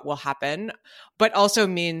change what will happen, but also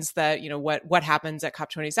means that, you know, what happens at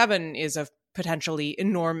COP27 is of potentially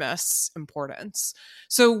enormous importance.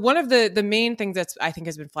 So one of the main things that's I think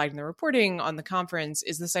has been flagged in the reporting on the conference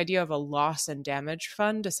is this idea of a loss and damage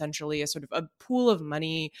fund, essentially a sort of a pool of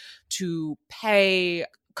money to pay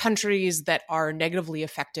countries that are negatively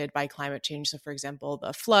affected by climate change. So, for example,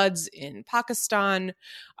 the floods in Pakistan,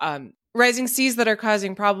 rising seas that are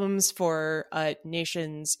causing problems for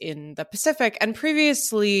nations in the Pacific. And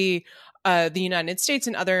previously, the United States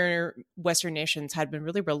and other Western nations had been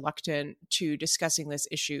really reluctant to discussing this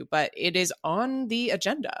issue, but it is on the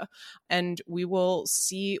agenda, and we will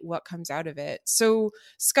see what comes out of it. So,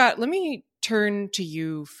 Scott, let me turn to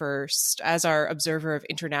you first as our observer of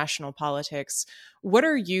international politics. What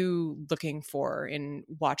are you looking for in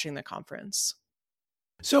watching the conference?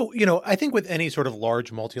 So, I think with any sort of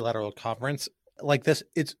large multilateral conference like this,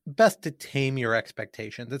 it's best to tame your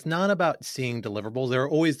expectations. It's not about seeing deliverables. There are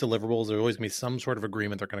always deliverables. There's always going to be some sort of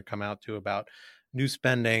agreement they're going to come out to about new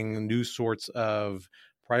spending, new sorts of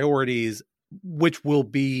priorities, which will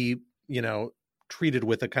be, treated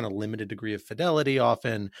with a kind of limited degree of fidelity,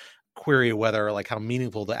 often query whether how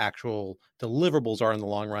meaningful the actual deliverables are in the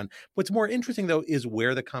long run. What's more interesting, though, is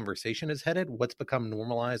where the conversation is headed, what's become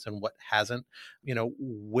normalized and what hasn't,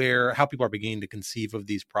 how people are beginning to conceive of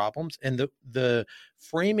these problems, and the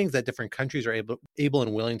framings that different countries are able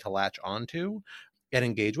and willing to latch onto and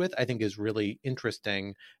engage with, I think is really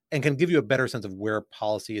interesting and can give you a better sense of where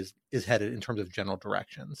policy is headed in terms of general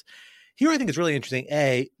directions. Here, I think it's really interesting,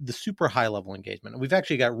 the super high-level engagement. And we've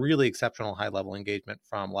actually got really exceptional high-level engagement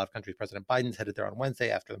from a lot of countries. President Biden's headed there on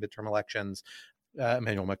Wednesday after the midterm elections.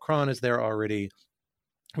 Emmanuel Macron is there already.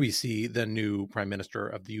 We see the new prime minister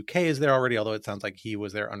of the UK is there already, although it sounds like he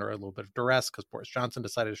was there under a little bit of duress because Boris Johnson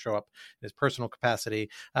decided to show up in his personal capacity.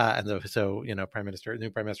 So the new prime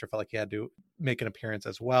minister felt like he had to make an appearance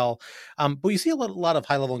as well. But you see a lot of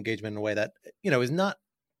high-level engagement in a way that, is not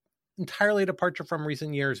entirely a departure from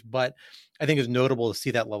recent years, but I think is notable to see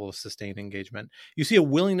that level of sustained engagement. You see a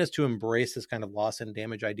willingness to embrace this kind of loss and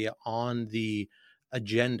damage idea on the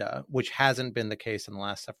agenda, which hasn't been the case in the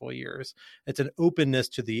last several years. It's an openness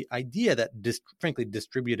to the idea that, frankly,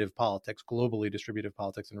 distributive politics, globally distributive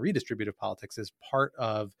politics and redistributive politics is part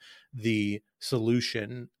of the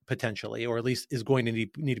solution potentially, or at least is going to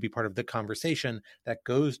need to be part of the conversation that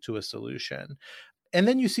goes to a solution. And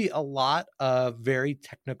then you see a lot of very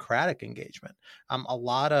technocratic engagement. A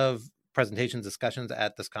lot of presentations, discussions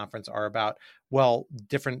at this conference are about,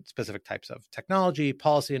 different specific types of technology,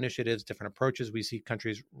 policy initiatives, different approaches we see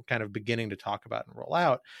countries kind of beginning to talk about and roll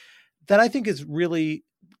out. That I think is really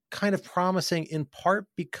kind of promising, in part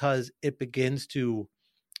because it begins to,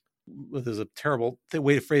 there's a terrible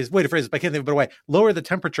way to phrase this, but I can't think of a better way, lower the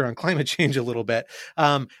temperature on climate change a little bit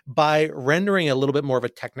by rendering a little bit more of a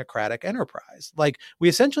technocratic enterprise. Like we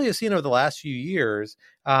essentially have seen over the last few years,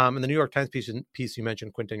 in the New York Times piece you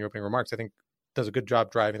mentioned, Quinta, in your opening remarks, I think does a good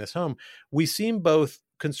job driving this home. We've seen both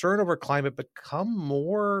concern over climate become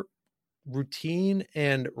more routine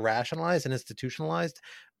and rationalized and institutionalized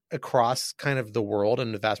across kind of the world,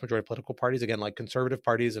 and the vast majority of political parties, again, like conservative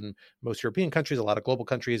parties in most European countries, a lot of global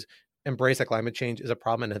countries, embrace that climate change is a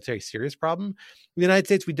problem, and it's a very serious problem. In the United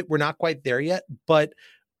States, we're not quite there yet, but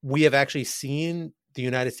we have actually seen the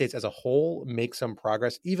United States as a whole make some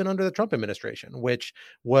progress, even under the Trump administration, which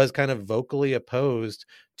was kind of vocally opposed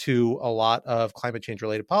to a lot of climate change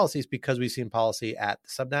related policies, because we've seen policy at the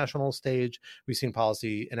subnational stage. We've seen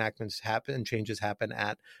policy enactments happen and changes happen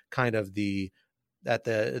at kind of the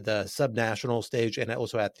subnational stage, and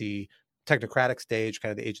also at the technocratic stage,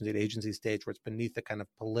 kind of the agency to agency stage, where it's beneath the kind of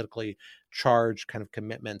politically charged kind of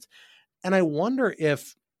commitments. And I wonder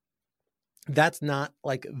if that's not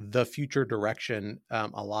like the future direction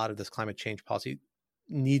a lot of this climate change policy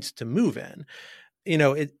needs to move in. You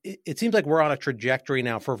know, it seems like we're on a trajectory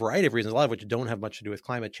now, for a variety of reasons, a lot of which don't have much to do with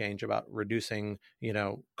climate change, about reducing, you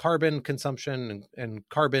know, carbon consumption and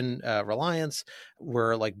carbon reliance.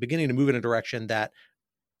 We're like beginning to move in a direction that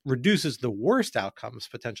reduces the worst outcomes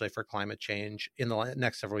potentially for climate change in the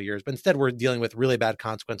next several years. But instead, we're dealing with really bad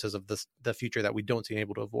consequences of the future that we don't seem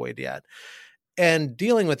able to avoid yet. And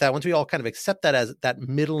dealing with that, once we all kind of accept that as that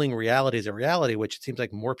middling reality is a reality, which it seems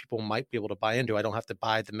like more people might be able to buy into. I don't have to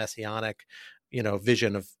buy the messianic, you know,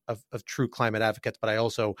 vision of true climate advocates, but I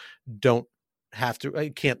also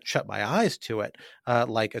I can't shut my eyes to it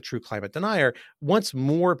like a true climate denier. Once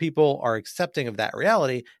more people are accepting of that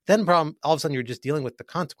reality, then all of a sudden you're just dealing with the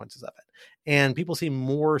consequences of it. And people seem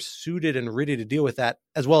more suited and ready to deal with that,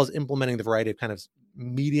 as well as implementing the variety of kind of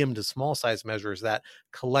medium to small size measures that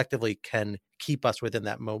collectively can keep us within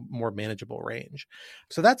that more manageable range.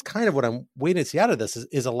 So that's kind of what I'm waiting to see out of this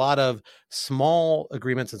is a lot of small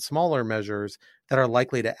agreements and smaller measures that are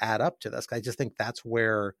likely to add up to this. I just think that's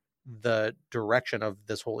where the direction of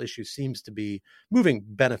this whole issue seems to be moving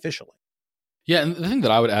beneficially. Yeah, and the thing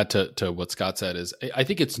that I would add to what Scott said is I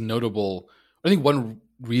think it's notable. I think one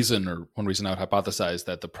reason I would hypothesize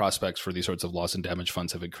that the prospects for these sorts of loss and damage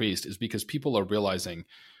funds have increased is because people are realizing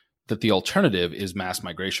that the alternative is mass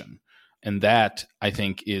migration. And that, I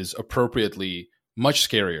think, is appropriately much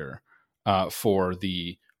scarier for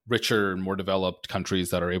the richer and more developed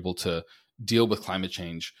countries that are able to deal with climate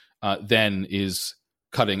change than is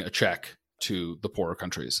cutting a check to the poorer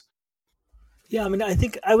countries. Yeah, I mean, I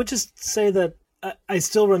think I would just say that I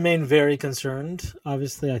still remain very concerned.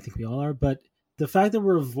 Obviously, I think we all are. But the fact that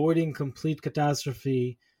we're avoiding complete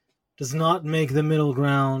catastrophe does not make the middle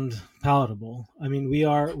ground palatable. I mean, we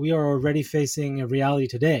are already facing a reality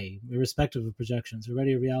today, irrespective of projections,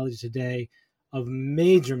 already a reality today of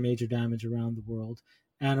major, major damage around the world,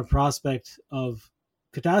 and a prospect of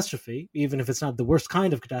catastrophe, even if it's not the worst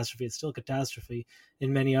kind of catastrophe, it's still catastrophe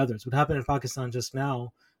in many others. What happened in Pakistan just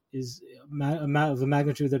now is of a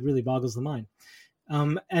magnitude that really boggles the mind.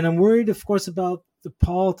 And I'm worried, of course, about the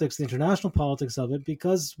politics, the international politics of it,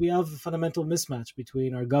 because we have a fundamental mismatch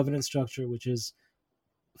between our governance structure, which is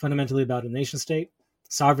fundamentally about a nation state,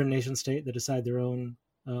 sovereign nation state that decide their own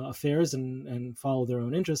affairs and follow their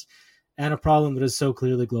own interests, and a problem that is so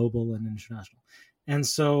clearly global and international. And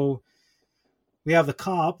so we have the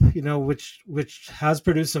COP, which has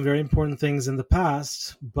produced some very important things in the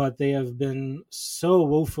past, but they have been so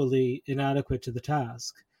woefully inadequate to the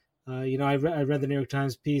task. I read the New York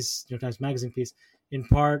Times Magazine piece, in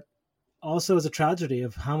part also as a tragedy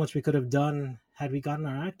of how much we could have done had we gotten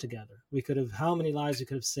our act together. How many lives we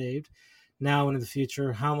could have saved now and in the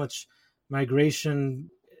future, how much migration,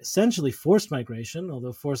 essentially forced migration,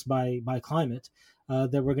 although forced by climate,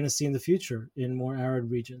 that we're going to see in the future in more arid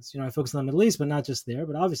regions. I focus on the Middle East, but not just there,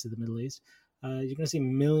 but obviously the Middle East. You're going to see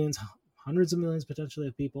millions, hundreds of millions potentially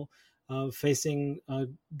of people facing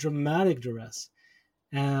dramatic duress.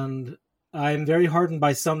 And I'm very heartened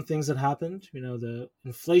by some things that happened. The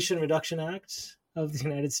Inflation Reduction Act of the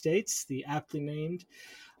United States, the aptly named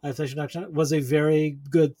Inflation Reduction Act, was a very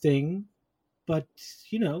good thing. But,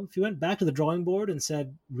 if you went back to the drawing board and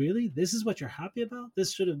said, really, this is what you're happy about?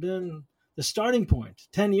 This should have been the starting point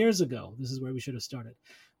 10 years ago. This is where we should have started.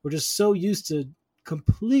 We're just so used to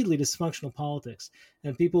completely dysfunctional politics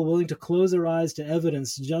and people willing to close their eyes to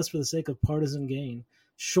evidence just for the sake of partisan gain,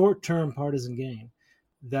 short-term partisan gain,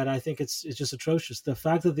 that I think it's just atrocious. The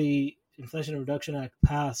fact that the Inflation Reduction Act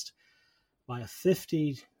passed by a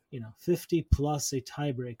 50 plus a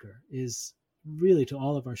tiebreaker is really to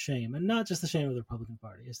all of our shame, and not just the shame of the Republican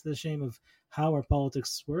Party. It's the shame of how our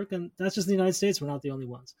politics work, and that's just the United States. We're not the only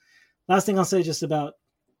ones. Last thing I'll say just about,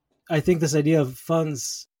 I think this idea of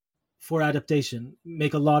funds for adaptation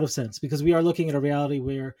make a lot of sense, because we are looking at a reality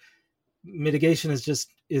where mitigation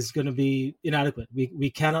is going to be inadequate.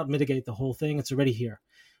 We cannot mitigate the whole thing. It's already here.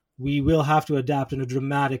 We will have to adapt in a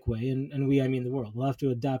dramatic way, and I mean the world. We'll have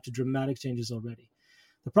to adapt to dramatic changes already.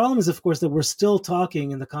 The problem is, of course, that we're still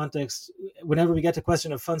talking in the context, whenever we get to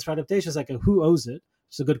question of funds for adaptation, it's like who owes it?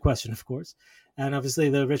 It's a good question, of course. And obviously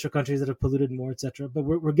the richer countries that have polluted more, et cetera. But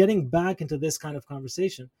we're getting back into this kind of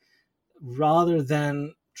conversation rather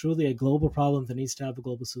than truly a global problem that needs to have a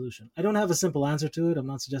global solution. I don't have a simple answer to it. I'm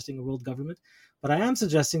not suggesting a world government, but I am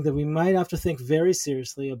suggesting that we might have to think very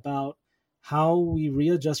seriously about how we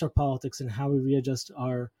readjust our politics and how we readjust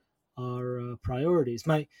our priorities.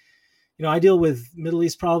 I deal with Middle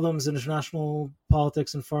East problems, international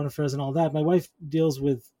politics, and foreign affairs, and all that. My wife deals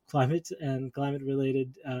with climate and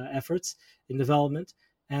climate-related efforts in development,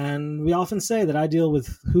 and we often say that I deal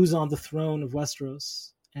with who's on the throne of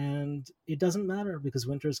Westeros, and it doesn't matter because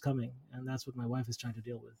winter is coming, and that's what my wife is trying to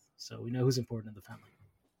deal with. So we know who's important in the family.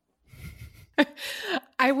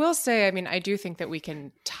 I will say, I do think that we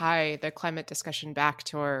can tie the climate discussion back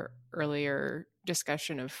to our earlier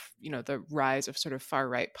discussion of, the rise of sort of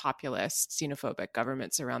far-right populist, xenophobic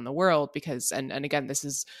governments around the world, because, and again, this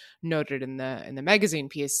is noted in the magazine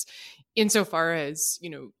piece, insofar as,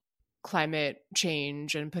 climate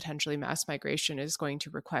change and potentially mass migration is going to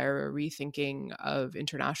require a rethinking of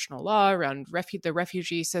international law around the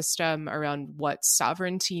refugee system, around what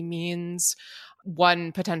sovereignty means.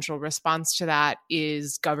 One potential response to that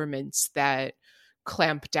is governments that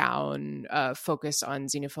clamp down, focus on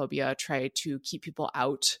xenophobia, try to keep people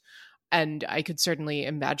out. And I could certainly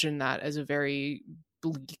imagine that as a very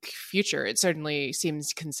bleak future. It certainly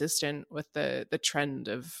seems consistent with the trend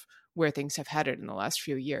of where things have headed in the last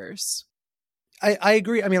few years. I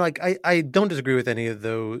agree. I don't disagree with any of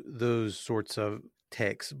those sorts of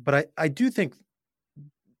takes, but I do think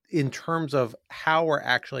in terms of how where we're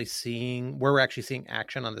actually seeing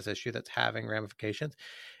action on this issue that's having ramifications,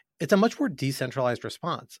 it's a much more decentralized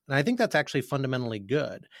response. And I think that's actually fundamentally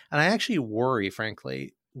good. And I actually worry,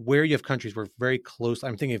 frankly, where you have countries where very close,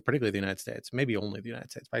 I'm thinking of particularly the United States, maybe only the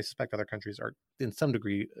United States, but I suspect other countries are in some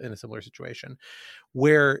degree in a similar situation,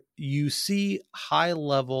 where you see high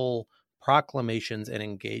level proclamations and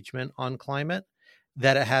engagement on climate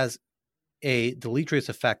that it has a deleterious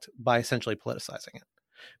effect by essentially politicizing it,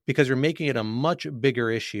 because you're making it a much bigger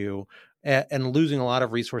issue and losing a lot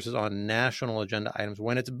of resources on national agenda items,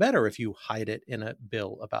 when it's better if you hide it in a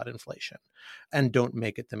bill about inflation and don't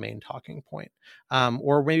make it the main talking point.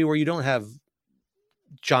 Or maybe where you don't have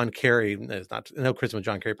John Kerry, there's no criticism of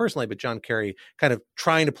John Kerry personally, but John Kerry kind of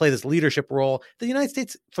trying to play this leadership role. The United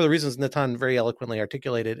States, for the reasons Natan very eloquently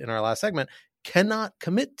articulated in our last segment, cannot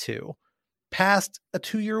commit to past a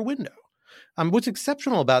 2-year window. What's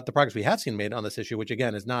exceptional about the progress we have seen made on this issue, which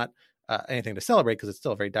again is not anything to celebrate because it's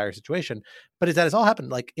still a very dire situation, but is that it's all happened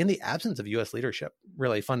like in the absence of U.S. leadership,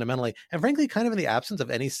 really fundamentally, and frankly, kind of in the absence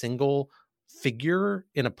of any single figure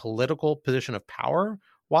in a political position of power.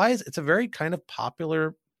 Wise, it's a very kind of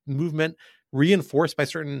popular movement reinforced by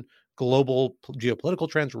certain global geopolitical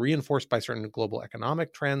trends, reinforced by certain global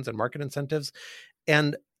economic trends and market incentives.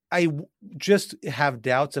 And I just have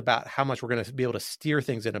doubts about how much we're going to be able to steer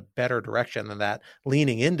things in a better direction than that.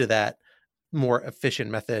 Leaning into that more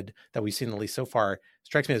efficient method that we've seen at least so far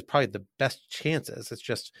strikes me as probably the best chances. It's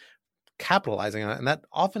just capitalizing on it. And that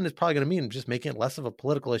often is probably going to mean just making it less of a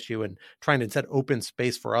political issue and trying to instead open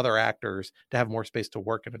space for other actors to have more space to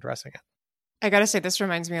work in addressing it. I got to say, this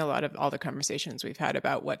reminds me a lot of all the conversations we've had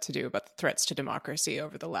about what to do about the threats to democracy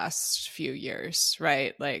over the last few years,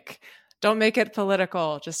 right? Like, don't make it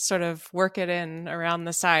political, just sort of work it in around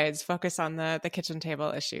the sides, focus on the kitchen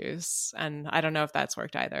table issues. And I don't know if that's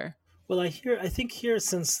worked either. Well, I think here,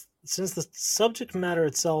 since the subject matter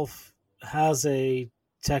itself has a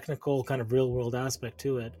technical kind of real world aspect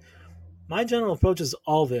to it, my general approach is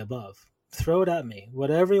all the above. Throw it at me.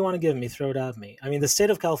 Whatever you want to give me, throw it at me. I mean, the state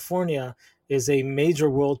of California is a major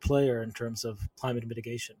world player in terms of climate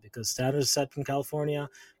mitigation because standards set in California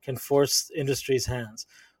can force industry's hands.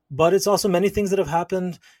 But it's also many things that have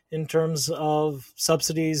happened in terms of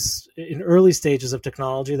subsidies in early stages of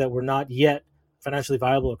technology that were not yet financially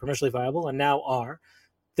viable or commercially viable and now are.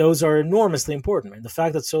 Those are enormously important. I mean, the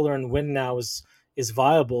fact that solar and wind now is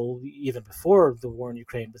viable even before the war in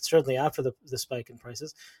Ukraine, but certainly after the spike in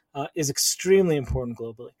prices, is extremely important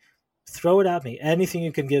globally. Throw it at me. Anything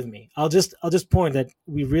you can give me. I'll just point that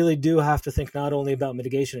we really do have to think not only about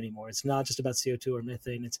mitigation anymore. It's not just about CO2 or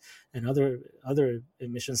methane. And other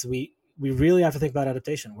emissions. We really have to think about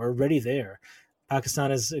adaptation. We're already there.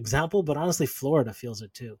 Pakistan is an example, but honestly, Florida feels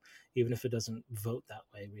it too, even if it doesn't vote that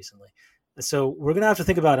way recently. So we're going to have to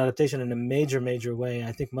think about adaptation in a major, major way,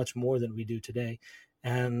 I think much more than we do today.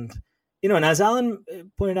 And, and as Alan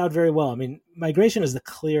pointed out very well, I mean, migration is the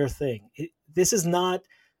clear thing. This is not,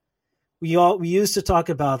 we used to talk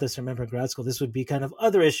about this, I remember in grad school, this would be kind of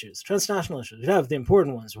other issues, transnational issues. We'd have the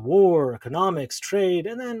important ones, war, economics, trade,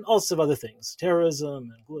 and then all sorts of other things, terrorism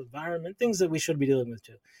and global environment, things that we should be dealing with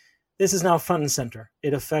too. this is now front and center.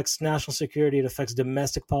 It affects national security. It affects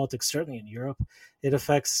domestic politics, certainly in Europe. It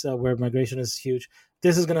affects where migration is huge.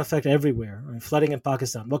 This is going to affect everywhere. I mean, flooding in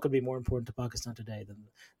Pakistan. What could be more important to Pakistan today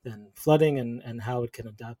than flooding and how it can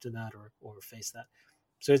adapt to that or face that?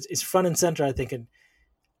 So it's front and center, I think. And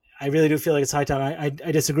I really do feel like it's high time.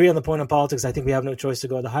 I disagree on the point on politics. I think we have no choice to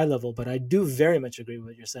go at the high level, but I do very much agree with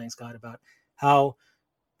what you're saying, Scott, about how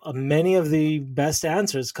many of the best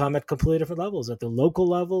answers come at completely different levels, at the local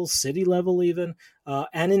level, city level even,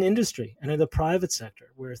 and in industry and in the private sector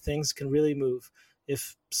where things can really move.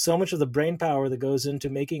 If so much of the brain power that goes into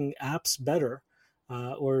making apps better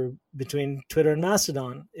or between Twitter and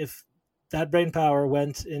Mastodon, if that brain power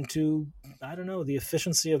went into, I don't know, the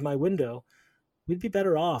efficiency of my window, we'd be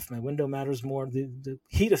better off. My window matters more. The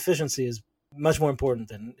heat efficiency is much more important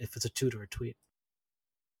than if it's a tweet or a tweet.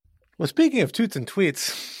 Well, speaking of toots and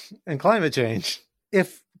tweets and climate change,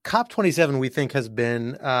 if COP27 we think has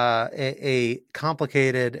been a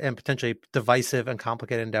complicated and potentially divisive and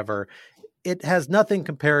complicated endeavor, it has nothing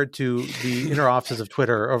compared to the inner offices of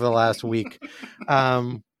Twitter over the last week,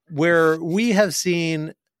 where we have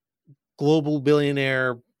seen global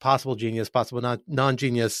billionaire, possible genius, possible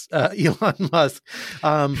non-genius, Elon Musk.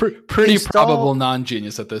 Pretty probable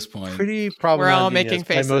non-genius at this point. Pretty probable. We're all making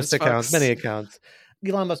faces, by most accounts, folks. many accounts.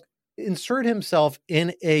 Elon Musk insert himself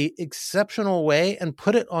in a exceptional way and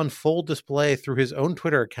put it on full display through his own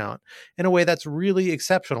Twitter account in a way that's really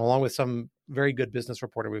exceptional, along with some very good business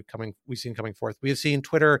reporting we've seen coming forth. We have seen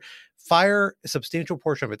Twitter fire a substantial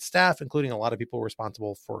portion of its staff, including a lot of people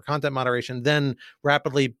responsible for content moderation, then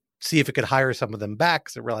rapidly see if it could hire some of them back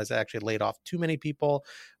because it realized it actually laid off too many people.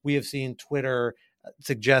 We have seen Twitter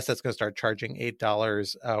suggest that's going to start charging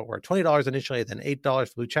 $8 or $20 initially, then $8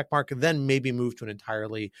 for blue check mark, and then maybe move to an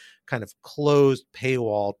entirely kind of closed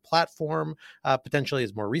paywall platform, potentially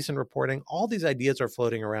as more recent reporting. All these ideas are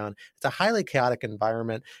floating around. It's a highly chaotic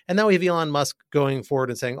environment. And now we have Elon Musk going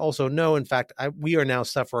forward and saying also, no, in fact, we are now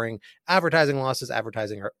suffering advertising losses.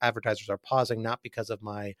 Advertisers are pausing, not because of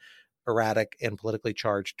my erratic and politically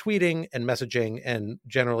charged tweeting and messaging and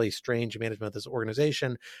generally strange management of this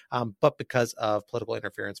organization, but because of political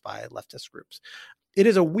interference by leftist groups. It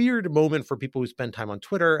is a weird moment for people who spend time on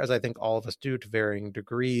Twitter, as I think all of us do to varying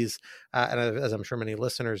degrees, and as I'm sure many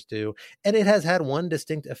listeners do. And it has had one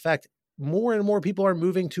distinct effect. More and more people are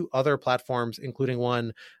moving to other platforms, including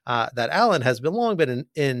one that Alan has long been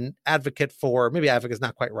in advocate for. Maybe advocate is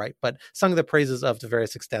not quite right, but sung the praises of to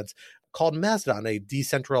various extents, called Mastodon, a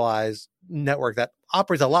decentralized network that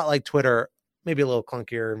operates a lot like Twitter, maybe a little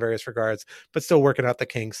clunkier in various regards, but still working out the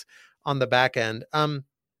kinks on the back end.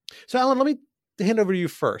 So Alan, let me hand over to you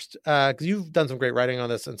first, because you've done some great writing on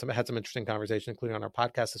this and had some interesting conversation, including on our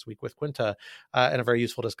podcast this week with Quinta, and a very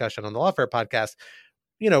useful discussion on the Lawfare podcast.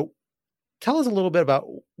 Tell us a little bit about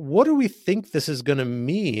what do we think this is going to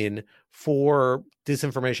mean for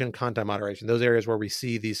disinformation, content moderation, those areas where we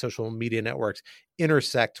see these social media networks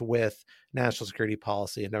intersect with national security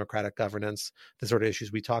policy and democratic governance, the sort of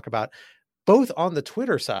issues we talk about, both on the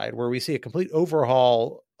Twitter side, where we see a complete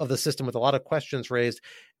overhaul of the system with a lot of questions raised,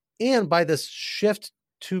 and by this shift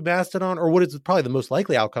to Mastodon, or what is probably the most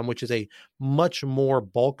likely outcome, which is a much more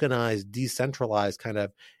balkanized, decentralized kind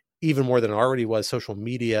of, even more than it already was, social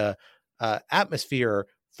media atmosphere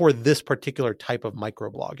for this particular type of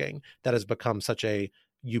microblogging that has become such a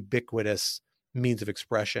ubiquitous means of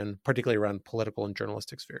expression, particularly around political and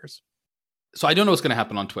journalistic spheres. So I don't know what's going to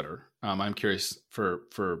happen on Twitter. I'm curious for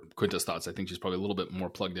Quinta's thoughts. I think she's probably a little bit more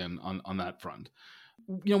plugged in on that front.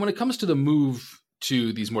 When it comes to the move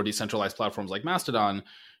to these more decentralized platforms like Mastodon,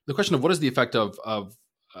 the question of what is the effect of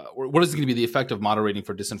or what is going to be the effect of moderating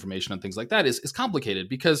for disinformation and things like that is complicated,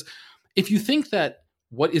 because if you think that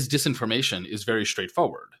what is disinformation is very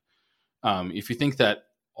straightforward. If you think that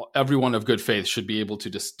everyone of good faith should be able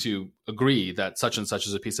to agree that such and such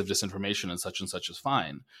is a piece of disinformation and such is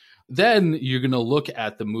fine, then you're going to look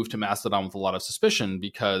at the move to Mastodon with a lot of suspicion,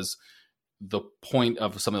 because the point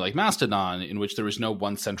of something like Mastodon, in which there is no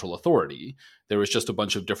one central authority, there is just a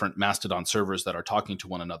bunch of different Mastodon servers that are talking to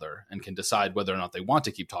one another and can decide whether or not they want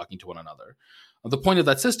to keep talking to one another. The point of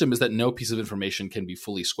that system is that no piece of information can be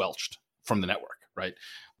fully squelched from the network, right?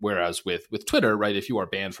 Whereas with Twitter, right, if you are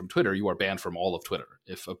banned from Twitter, you are banned from all of Twitter.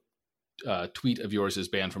 If a tweet of yours is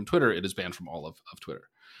banned from Twitter, it is banned from all of Twitter.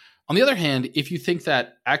 On the other hand, if you think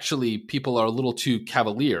that actually people are a little too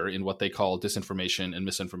cavalier in what they call disinformation and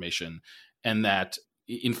misinformation, and that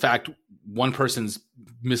in fact one person's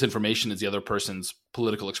misinformation is the other person's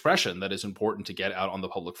political expression that is important to get out on the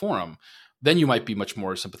public forum, then you might be much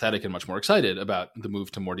more sympathetic and much more excited about the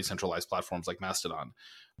move to more decentralized platforms like Mastodon,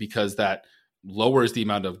 because that lowers the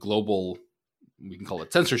amount of global we can call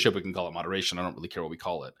it censorship, we can call it moderation. I don't really care what we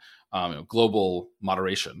call it. Global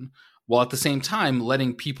moderation, while at the same time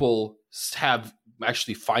letting people have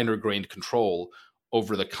actually finer grained control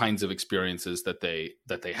over the kinds of experiences that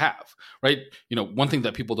they have, right? One thing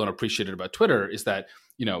that people don't appreciate about Twitter is that,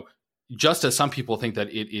 just as some people think that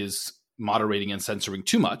it is moderating and censoring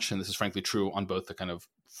too much, and this is frankly true on both the kind of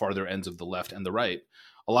farther ends of the left and the right,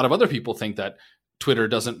 a lot of other people think that Twitter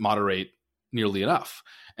doesn't moderate nearly enough.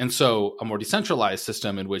 And so a more decentralized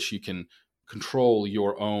system in which you can control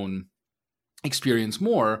your own experience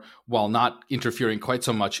more while not interfering quite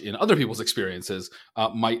so much in other people's experiences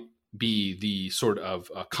might be the sort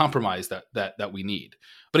of compromise that we need.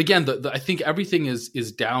 But again, I think everything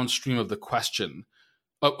is downstream of the question.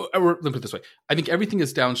 Or let me put it this way. I think everything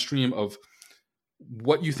is downstream of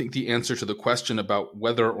what you think the answer to the question about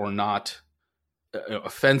whether or not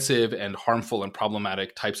offensive and harmful and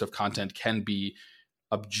problematic types of content can be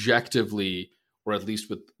objectively, or at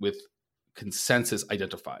least with consensus,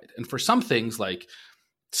 identified. And for some things like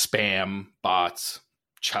spam, bots,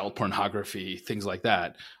 child pornography, things like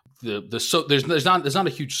that, there's not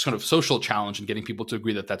a huge kind of social challenge in getting people to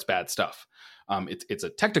agree that that's bad stuff. It's a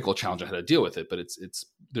technical challenge on how to deal with it, but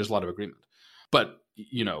there's a lot of agreement. But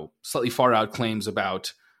slightly far out claims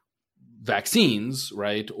about vaccines,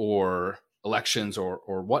 right, or elections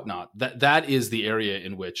or whatnot, that is the area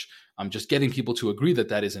in which just getting people to agree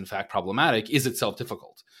that is in fact problematic is itself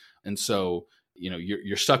difficult. And so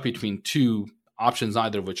you're stuck between two options,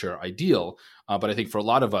 neither of which are ideal. But I think for a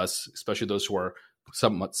lot of us, especially those who are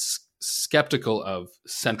somewhat skeptical of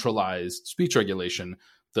centralized speech regulation,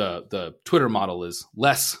 the Twitter model is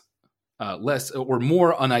less or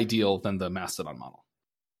more unideal than the Mastodon model.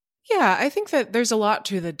 Yeah, I think that there's a lot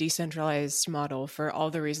to the decentralized model for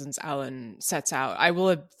all the reasons Alan sets out. I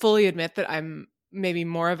will fully admit that I'm maybe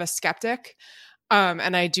more of a skeptic.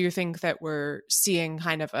 And I do think that we're seeing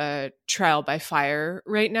kind of a trial by fire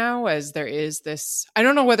right now, as there is this, I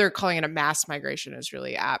don't know whether calling it a mass migration is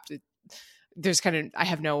really apt. I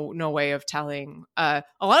have no way of telling. A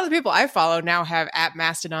lot of the people I follow now have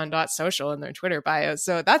 @mastodon.social in their Twitter bios,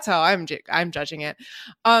 so that's how I'm judging it.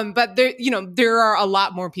 But there are a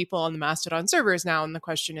lot more people on the Mastodon servers now, and the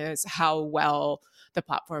question is how well the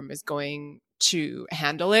platform is going to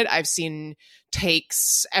handle it. I've seen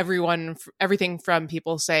takes, everything from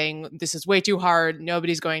people saying this is way too hard,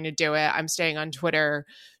 nobody's going to do it, I'm staying on Twitter,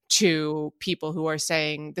 to people who are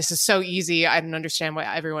saying this is so easy, I don't understand what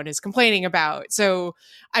everyone is complaining about. So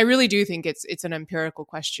I really do think it's an empirical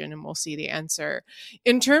question, and we'll see the answer.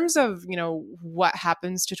 In terms of, what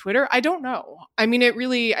happens to Twitter, I don't know. I mean,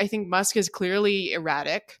 I think Musk is clearly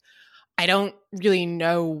erratic. I don't really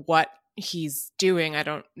know what he's doing. I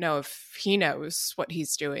don't know if he knows what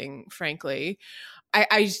he's doing, frankly.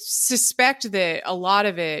 I suspect that a lot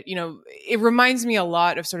of it, it reminds me a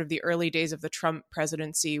lot of sort of the early days of the Trump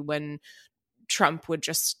presidency, when Trump would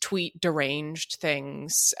just tweet deranged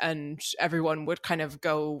things and everyone would kind of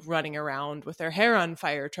go running around with their hair on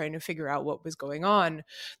fire trying to figure out what was going on.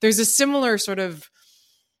 There's a similar sort of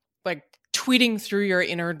like tweeting through your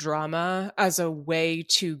inner drama as a way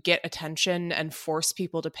to get attention and force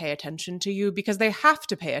people to pay attention to you, because they have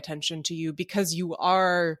to pay attention to you because you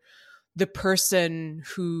are the person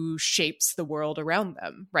who shapes the world around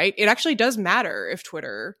them, right? It actually does matter if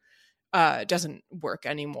Twitter doesn't work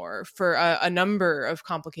anymore for a number of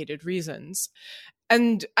complicated reasons.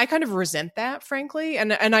 And I kind of resent that, frankly.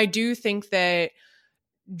 And I do think that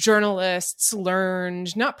journalists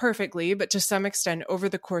learned, not perfectly, but to some extent over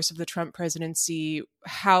the course of the Trump presidency,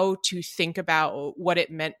 how to think about what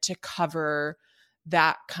it meant to cover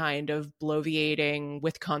that kind of bloviating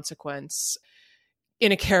with consequence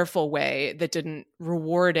in a careful way that didn't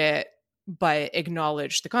reward it but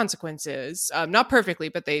acknowledged the consequences. Not perfectly,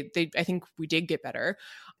 but I think we did get better.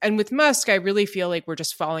 And with Musk, I really feel like we're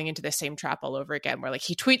just falling into the same trap all over again, where like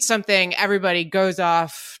he tweets something, everybody goes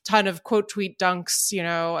off, ton of quote tweet dunks,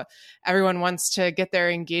 everyone wants to get their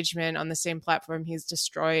engagement on the same platform he's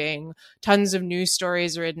destroying, tons of news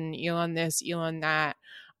stories written, Elon this, Elon that.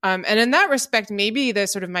 And in that respect, maybe the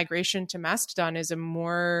sort of migration to Mastodon is a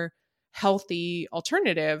more healthy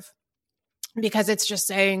alternative, because it's just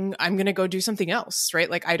saying I'm going to go do something else, right?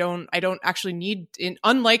 Like I don't actually need,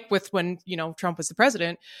 unlike with when Trump was the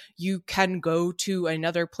president, you can go to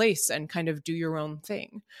another place and kind of do your own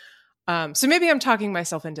thing. So maybe I'm talking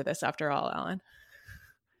myself into this after all, Alan.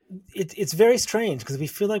 It's very strange because we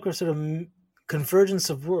feel like we're sort of convergence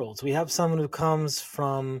of worlds. We have someone who comes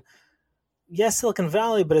from, yes, Silicon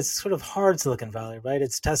Valley, but it's sort of hard Silicon Valley, right?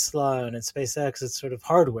 It's Tesla and it's SpaceX. It's sort of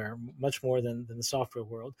hardware, much more than the software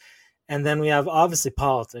world. And then we have obviously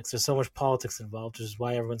politics. There's so much politics involved, which is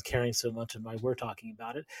why everyone's caring so much and why we're talking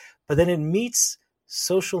about it. But then it meets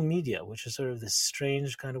social media, which is sort of this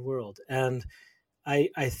strange kind of world. And I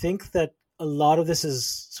think that a lot of this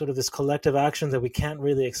is sort of this collective action that we can't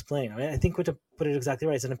really explain. I mean, I think to put it exactly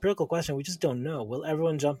right, it's an empirical question. We just don't know. Will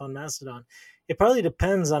everyone jump on Mastodon? It probably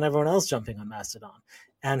depends on everyone else jumping on Mastodon.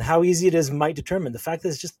 And how easy it is might determine. The fact that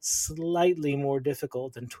it's just slightly more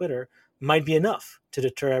difficult than Twitter might be enough to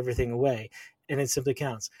deter everything away. And it simply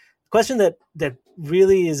counts. The question that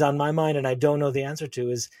really is on my mind and I don't know the answer to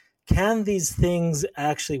is, can these things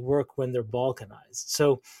actually work when they're balkanized?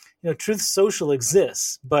 So, Truth Social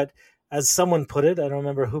exists, but as someone put it, I don't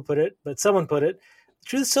remember who put it, but someone put it,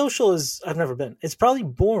 Truth Social I've never been. It's probably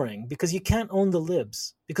boring because you can't own the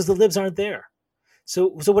libs because the libs aren't there. So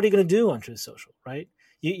what are you going to do on Truth Social, right?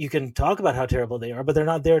 You can talk about how terrible they are, but they're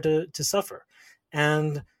not there to suffer.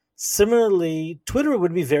 And similarly, Twitter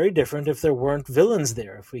would be very different if there weren't villains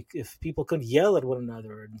there. If people could yell at one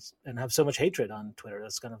another and have so much hatred on Twitter.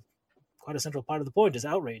 That's kind of quite a central part of the point, is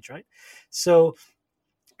outrage, right? So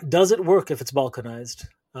does it work if it's balkanized?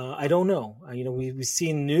 I don't know. We've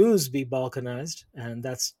seen news be balkanized, and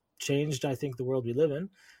that's changed, I think, the world we live in.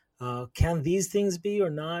 Can these things be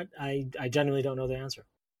or not? I genuinely don't know the answer.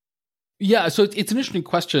 Yeah, so it's an interesting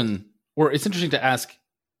question, or it's interesting to ask,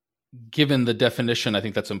 given the definition, I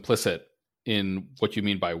think that's implicit in what you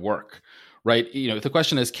mean by work, right? The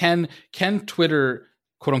question is, can Twitter,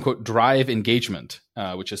 quote unquote, drive engagement,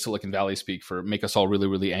 which is Silicon Valley speak for make us all really,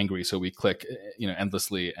 really angry so we click,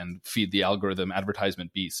 endlessly and feed the algorithm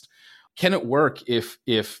advertisement beast? Can it work if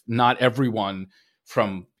not everyone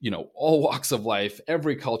from, all walks of life,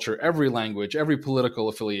 every culture, every language, every political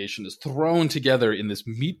affiliation is thrown together in this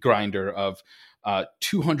meat grinder of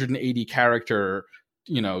 280 character,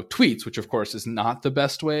 tweets, which of course is not the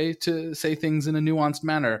best way to say things in a nuanced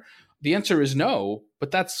manner? The answer is no, but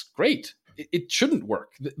that's great. It shouldn't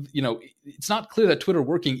work. It's not clear that Twitter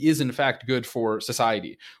working is in fact good for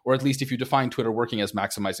society, or at least if you define Twitter working as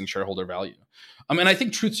maximizing shareholder value. And I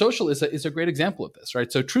think Truth Social is a great example of this, right?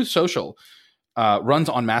 So Truth Social runs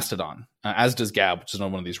on Mastodon, as does Gab, which is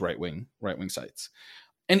on one of these right-wing sites.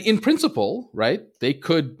 And in principle, right, they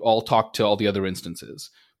could all talk to all the other instances,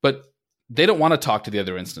 but they don't want to talk to the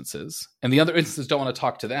other instances, and the other instances don't want to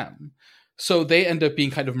talk to them. So they end up being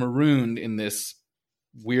kind of marooned in this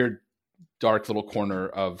weird, dark little corner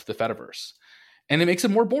of the Fediverse. And it makes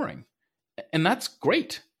it more boring. And that's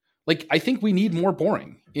great. I think we need more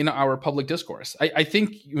boring in our public discourse. I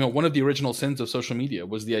think, one of the original sins of social media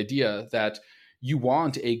was the idea that you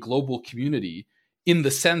want a global community in the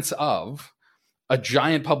sense of a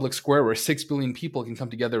giant public square where 6 billion people can come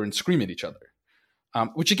together and scream at each other,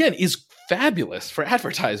 which again is fabulous for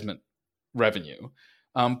advertisement revenue,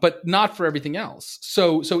 but not for everything else.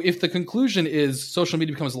 So if the conclusion is social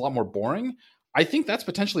media becomes a lot more boring, I think that's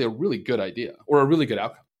potentially a really good idea or a really good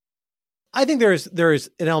outcome. I think there is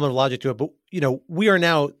an element of logic to it, but we are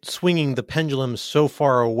now swinging the pendulum so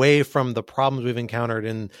far away from the problems we've encountered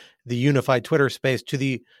in the unified Twitter space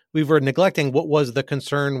we were neglecting what was the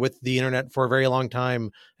concern with the internet for a very long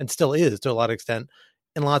time, and still is to a lot of extent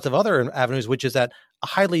in lots of other avenues, which is that a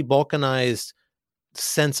highly balkanized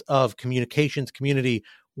sense of community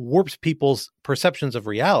warps people's perceptions of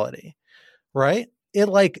reality, right? It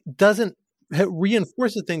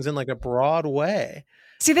reinforces things in a broad way.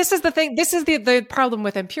 See, this is the thing. This is the problem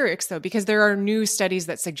with empirics, though, because there are new studies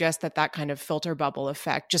that suggest that kind of filter bubble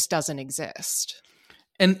effect just doesn't exist.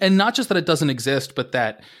 And not just that it doesn't exist, but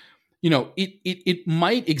that, it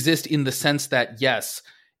might exist in the sense that, yes,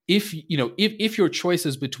 if your choice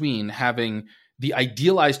is between having the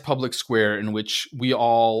idealized public square in which we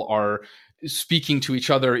all are speaking to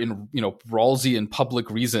each other in, Rawlsian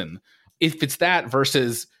public reason, if it's that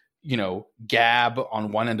versus Gab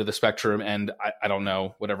on one end of the spectrum, and I don't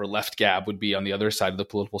know, whatever left Gab would be on the other side of the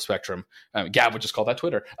political spectrum. Gab would just call that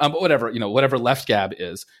Twitter. But whatever left Gab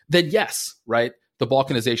is, then yes, right? The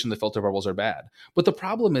balkanization, the filter bubbles are bad. But the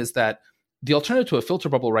problem is that the alternative to a filter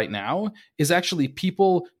bubble right now is actually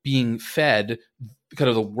people being fed kind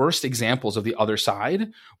of the worst examples of the other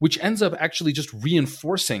side, which ends up actually just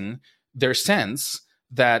reinforcing their sense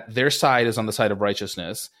that their side is on the side of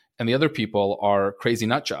righteousness and the other people are crazy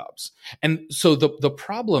nut jobs. And so the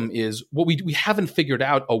problem is what we haven't figured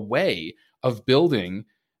out a way of building,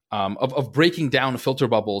 of breaking down filter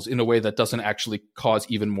bubbles in a way that doesn't actually cause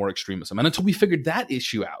even more extremism. And until we figured that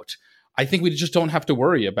issue out, I think we just don't have to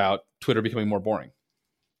worry about Twitter becoming more boring.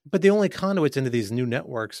 But the only conduits into these new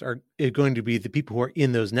networks are going to be the people who are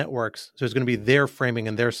in those networks. So it's going to be their framing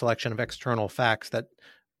and their selection of external facts that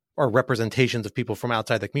or representations of people from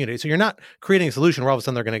outside the community. So you're not creating a solution where all of a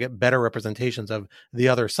sudden they're going to get better representations of the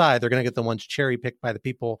other side. They're going to get the ones cherry picked by the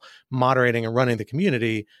people moderating and running the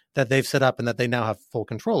community that they've set up and that they now have full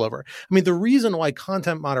control over. I mean, the reason why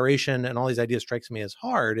content moderation and all these ideas strikes me as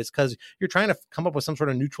hard is because you're trying to come up with some sort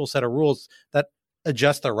of neutral set of rules that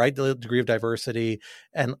adjust the right degree of diversity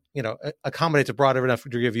and, accommodates a broad enough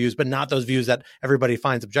degree of views, but not those views that everybody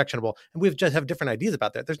finds objectionable. And we just have different ideas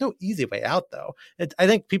about that. There's no easy way out, though. I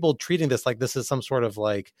think people treating this like this is some sort of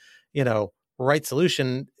right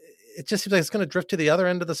solution, it just seems like it's going to drift to the other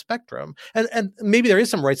end of the spectrum. And maybe there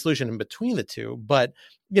is some right solution in between the two, but,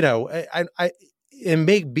 it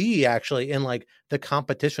may be actually in like the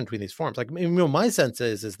competition between these forums. Like, my sense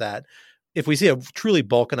is that if we see a truly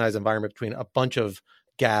balkanized environment between a bunch of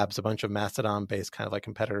Gabs, a bunch of Mastodon-based kind of like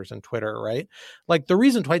competitors in Twitter, right? Like the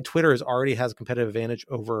reason why Twitter already has a competitive advantage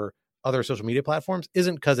over other social media platforms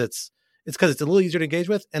isn't because it's because it's a little easier to engage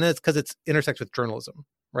with, and it's because it intersects with journalism,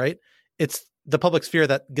 right? It's the public sphere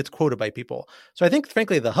that gets quoted by people. So I think,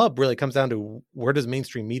 frankly, the hub really comes down to where does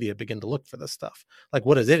mainstream media begin to look for this stuff? Like,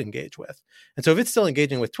 what does it engage with? And so if it's still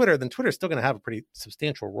engaging with Twitter, then Twitter's still going to have a pretty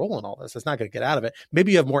substantial role in all this. It's not going to get out of it.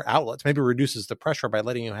 Maybe you have more outlets. Maybe it reduces the pressure by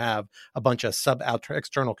letting you have a bunch of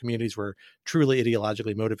external communities where truly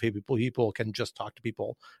ideologically motivated people can just talk to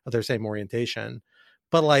people of their same orientation.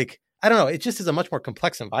 But like, I don't know, it just is a much more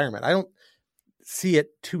complex environment. I don't see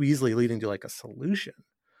it too easily leading to like a solution.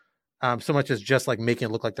 So much as just like making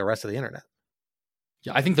it look like the rest of the internet.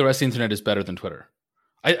 Yeah, I think the rest of the internet is better than Twitter.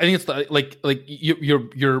 I think it's like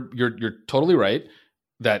you're totally right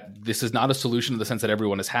that this is not a solution in the sense that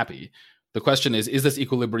everyone is happy. The question is this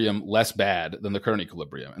equilibrium less bad than the current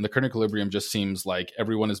equilibrium? And the current equilibrium just seems like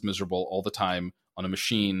everyone is miserable all the time on a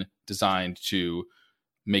machine designed to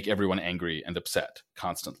make everyone angry and upset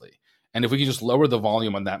constantly. And if we can just lower the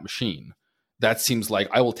volume on that machine, that seems like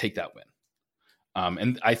I will take that win.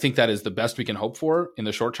 And I think that is the best we can hope for in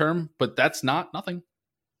the short term, but that's not nothing.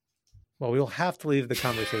 Well, we will have to leave the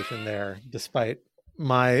conversation there, despite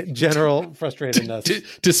my general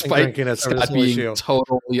frustratedness. Despite Scott being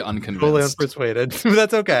totally unconvinced. Totally unpersuaded.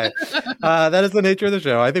 That's okay. That is the nature of the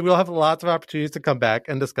show. I think we'll have lots of opportunities to come back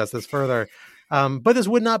and discuss this further. But this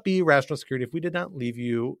would not be Rational Security if we did not leave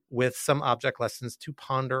you with some object lessons to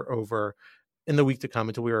ponder over in the week to come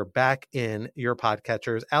until we are back in your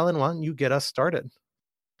podcatchers. Alan, why don't you get us started?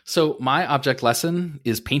 So my object lesson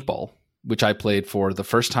is paintball, which I played for the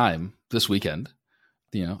first time this weekend.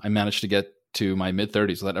 I managed to get to my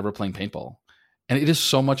mid-30s without ever playing paintball. And it is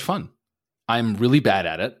so much fun. I'm really bad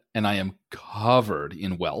at it, and I am covered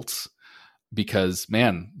in welts because,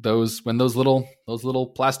 man, when those little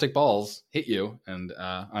plastic balls hit you, and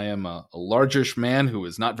I am a largish man who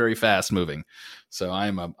is not very fast moving. So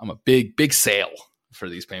I'm a big sail for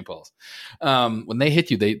these paintballs. When they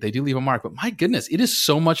hit you, they do leave a mark, but my goodness, it is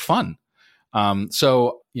so much fun.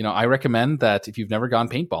 So I recommend that if you've never gone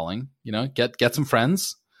paintballing, get some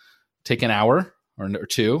friends, take an hour or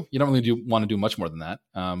two. You don't really want to do much more than that,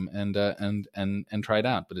 and try it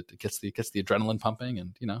out. But it gets the adrenaline pumping,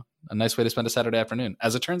 and a nice way to spend a Saturday afternoon,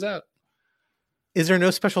 as it turns out. Is there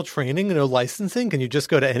no special training, no licensing? Can you just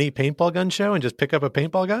go to any paintball gun show and just pick up a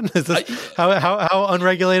paintball gun? Is this how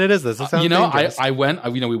unregulated is this? It sounds dangerous. I went.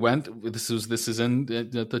 We went. This is in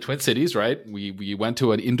the Twin Cities, right? We went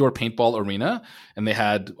to an indoor paintball arena, and they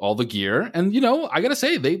had all the gear. And I gotta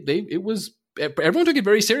say, everyone took it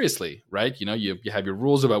very seriously, right? You have your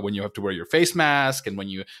rules about when you have to wear your face mask and when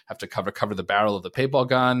you have to cover the barrel of the paintball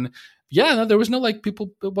gun. Yeah, no, there was no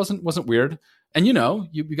people. It wasn't weird. And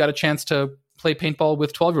you got a chance to play paintball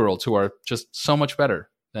with 12-year-olds who are just so much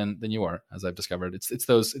better than you are, as I've discovered. It's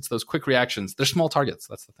those quick reactions. They're small targets.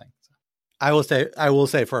 That's the thing. I will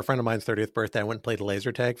say for a friend of mine's 30th birthday, I went and played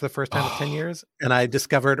laser tag for the first time in 10 years. And I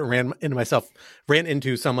ran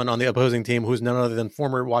into someone on the opposing team who's none other than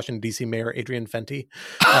former Washington, D.C. Mayor Adrian Fenty,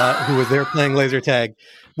 who was there playing laser tag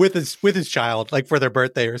with his child, like for their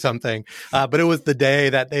birthday or something. But it was the day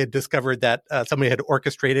that they had discovered that somebody had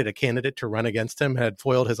orchestrated a candidate to run against him, had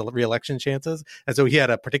foiled his re-election chances. And so he had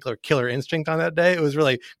a particular killer instinct on that day. It was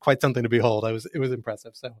really quite something to behold. It was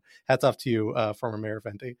impressive. So hats off to you, former Mayor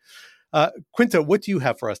Fenty. Quinta, what do you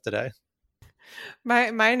have for us today?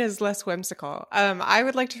 Mine is less whimsical. I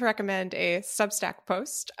would like to recommend a Substack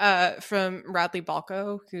post from Radley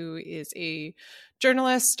Balko, who is a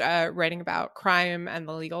journalist writing about crime and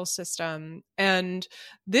the legal system. And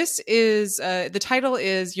this is, the title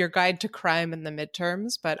is Your Guide to Crime in the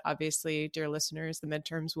Midterms, but obviously, dear listeners, the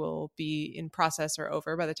midterms will be in process or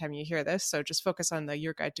over by the time you hear this. So just focus on the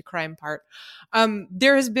Your Guide to Crime part.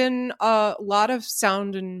 There has been a lot of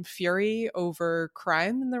sound and fury over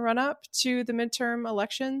crime in the run-up to the midterm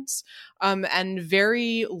elections, and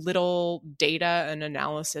very little data and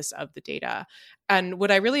analysis of the data. And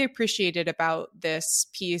what I really appreciated about this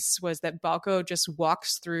piece was that Balko just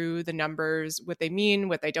walks through the numbers, what they mean,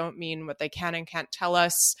 what they don't mean, what they can and can't tell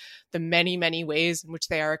us, the many, many ways in which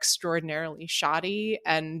they are extraordinarily shoddy,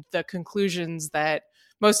 and the conclusions that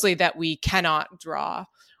mostly that we cannot draw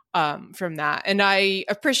from that. And I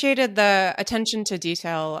appreciated the attention to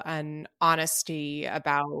detail and honesty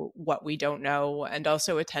about what we don't know, and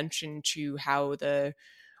also attention to how the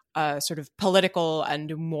sort of political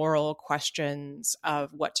and moral questions of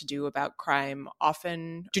what to do about crime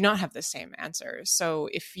often do not have the same answers. So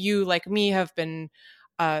if you, like me, have been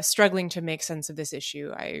struggling to make sense of this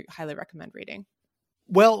issue, I highly recommend reading.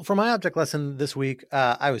 Well, for my object lesson this week,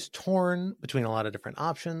 I was torn between a lot of different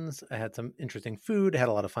options. I had some interesting food, I had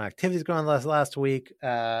a lot of fun activities going on last week,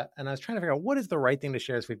 and I was trying to figure out what is the right thing to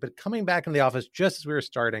share this week. But coming back into the office just as we were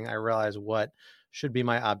starting, I realized what should be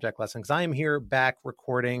my object lesson, because I am here back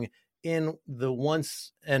recording in the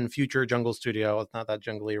once and future jungle studio. It's not that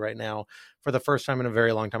jungly right now, for the first time in a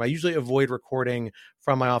very long time. I usually avoid recording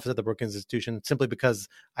from my office at the Brookings Institution simply because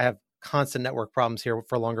I have constant network problems here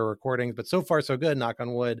for longer recordings, but so far so good, knock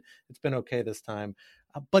on wood. It's been okay this time.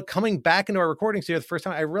 But coming back into our recording studio the first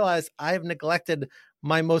time, I realized I've neglected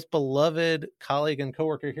my most beloved colleague and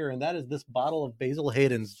coworker here, and that is this bottle of Basil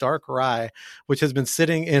Hayden's Dark Rye, which has been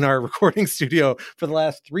sitting in our recording studio for the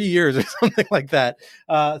last 3 years or something like that,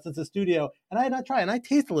 since the studio. And I had not tried, and I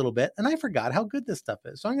taste a little bit, and I forgot how good this stuff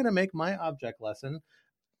is. So I'm going to make my object lesson.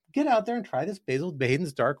 Get out there and try this Basil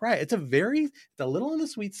Hayden's Dark Rye. It's a little on the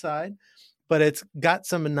sweet side, but it's got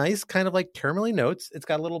some nice kind of like caramelly notes. It's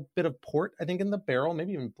got a little bit of port, I think, in the barrel,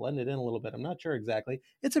 maybe even blended in a little bit. I'm not sure exactly.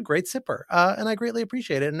 It's a great sipper, and I greatly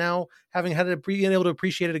appreciate it. And now, having been able to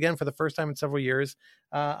appreciate it again for the first time in several years,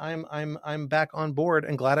 I'm back on board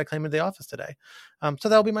and glad I came into the office today. So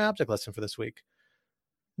that'll be my object lesson for this week.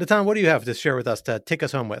 Natan, what do you have to share with us to take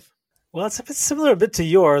us home with? Well, it's a bit similar to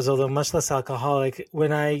yours, although much less alcoholic.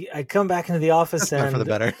 When I come back into the office, that's not for the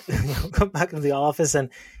better. Come back into the office and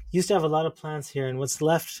used to have a lot of plants here, and what's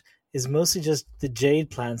left is mostly just the jade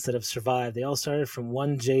plants that have survived. They all started from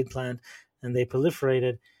one jade plant, and they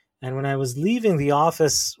proliferated. And when I was leaving the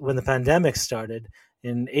office when the pandemic started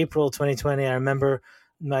in April 2020, I remember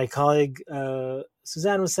my colleague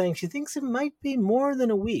Suzanne was saying she thinks it might be more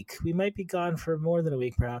than a week. We might be gone for more than a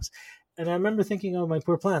week, perhaps. And I remember thinking, oh, my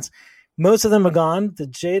poor plants. Most of them are gone. The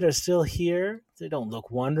jade are still here. They don't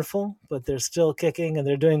look wonderful, but they're still kicking and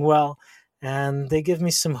they're doing well. And they give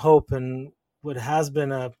me some hope in what has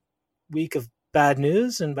been a week of bad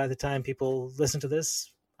news. And by the time people listen to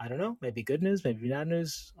this, I don't know, maybe good news, maybe bad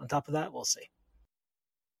news. On top of that, we'll see.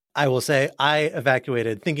 I will say I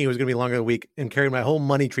evacuated thinking it was going to be longer than a week and carried my whole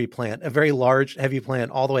money tree plant, a very large, heavy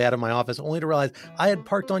plant, all the way out of my office, only to realize I had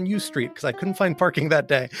parked on U Street because I couldn't find parking that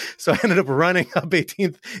day. So I ended up running up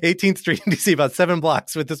 18th Street in DC, about 7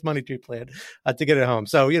 blocks with this money tree plant to get it home.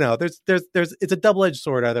 So, you know, there's it's a double-edged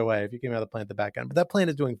sword either way if you came out of the plant at the back end. But that plant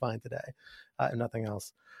is doing fine today, and nothing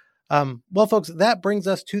else. Well, folks, that brings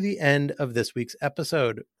us to the end of this week's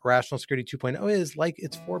episode. Rational Security 2.0 is, like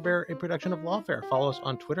its forebear, a production of Lawfare. Follow us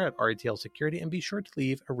on Twitter at RETL Security, and be sure to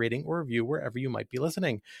leave a rating or review wherever you might be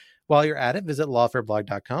listening. While you're at it, visit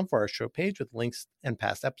lawfareblog.com for our show page with links and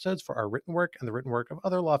past episodes, for our written work and the written work of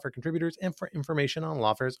other Lawfare contributors, and for information on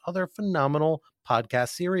Lawfare's other phenomenal podcast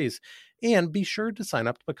series. And be sure to sign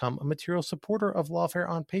up to become a material supporter of Lawfare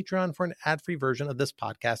on Patreon for an ad-free version of this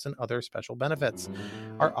podcast and other special benefits.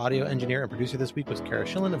 Our audio engineer and producer this week was Kara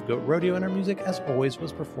Schillen of Goat Rodeo, and our music, as always,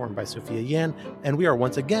 was performed by Sophia Yan. And we are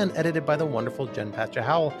once again edited by the wonderful Jen Patja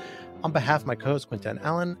Howell. On behalf of my co-host Quinton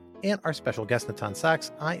Allen and our special guest Natan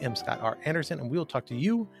Sachs, I am Scott R. Anderson, and we will talk to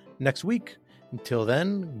you next week. Until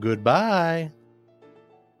then, goodbye.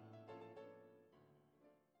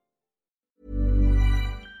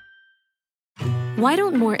 Why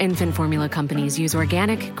don't more infant formula companies use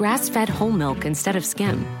organic, grass-fed whole milk instead of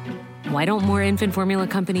skim? Why don't more infant formula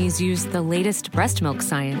companies use the latest breast milk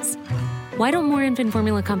science? Why don't more infant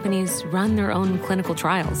formula companies run their own clinical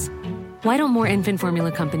trials? Why don't more infant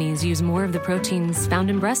formula companies use more of the proteins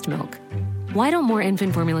found in breast milk? Why don't more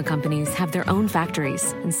infant formula companies have their own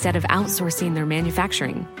factories instead of outsourcing their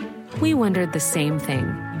manufacturing? We wondered the same thing.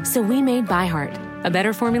 So we made ByHeart, a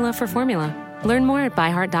better formula for formula. Learn more at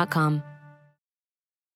byheart.com.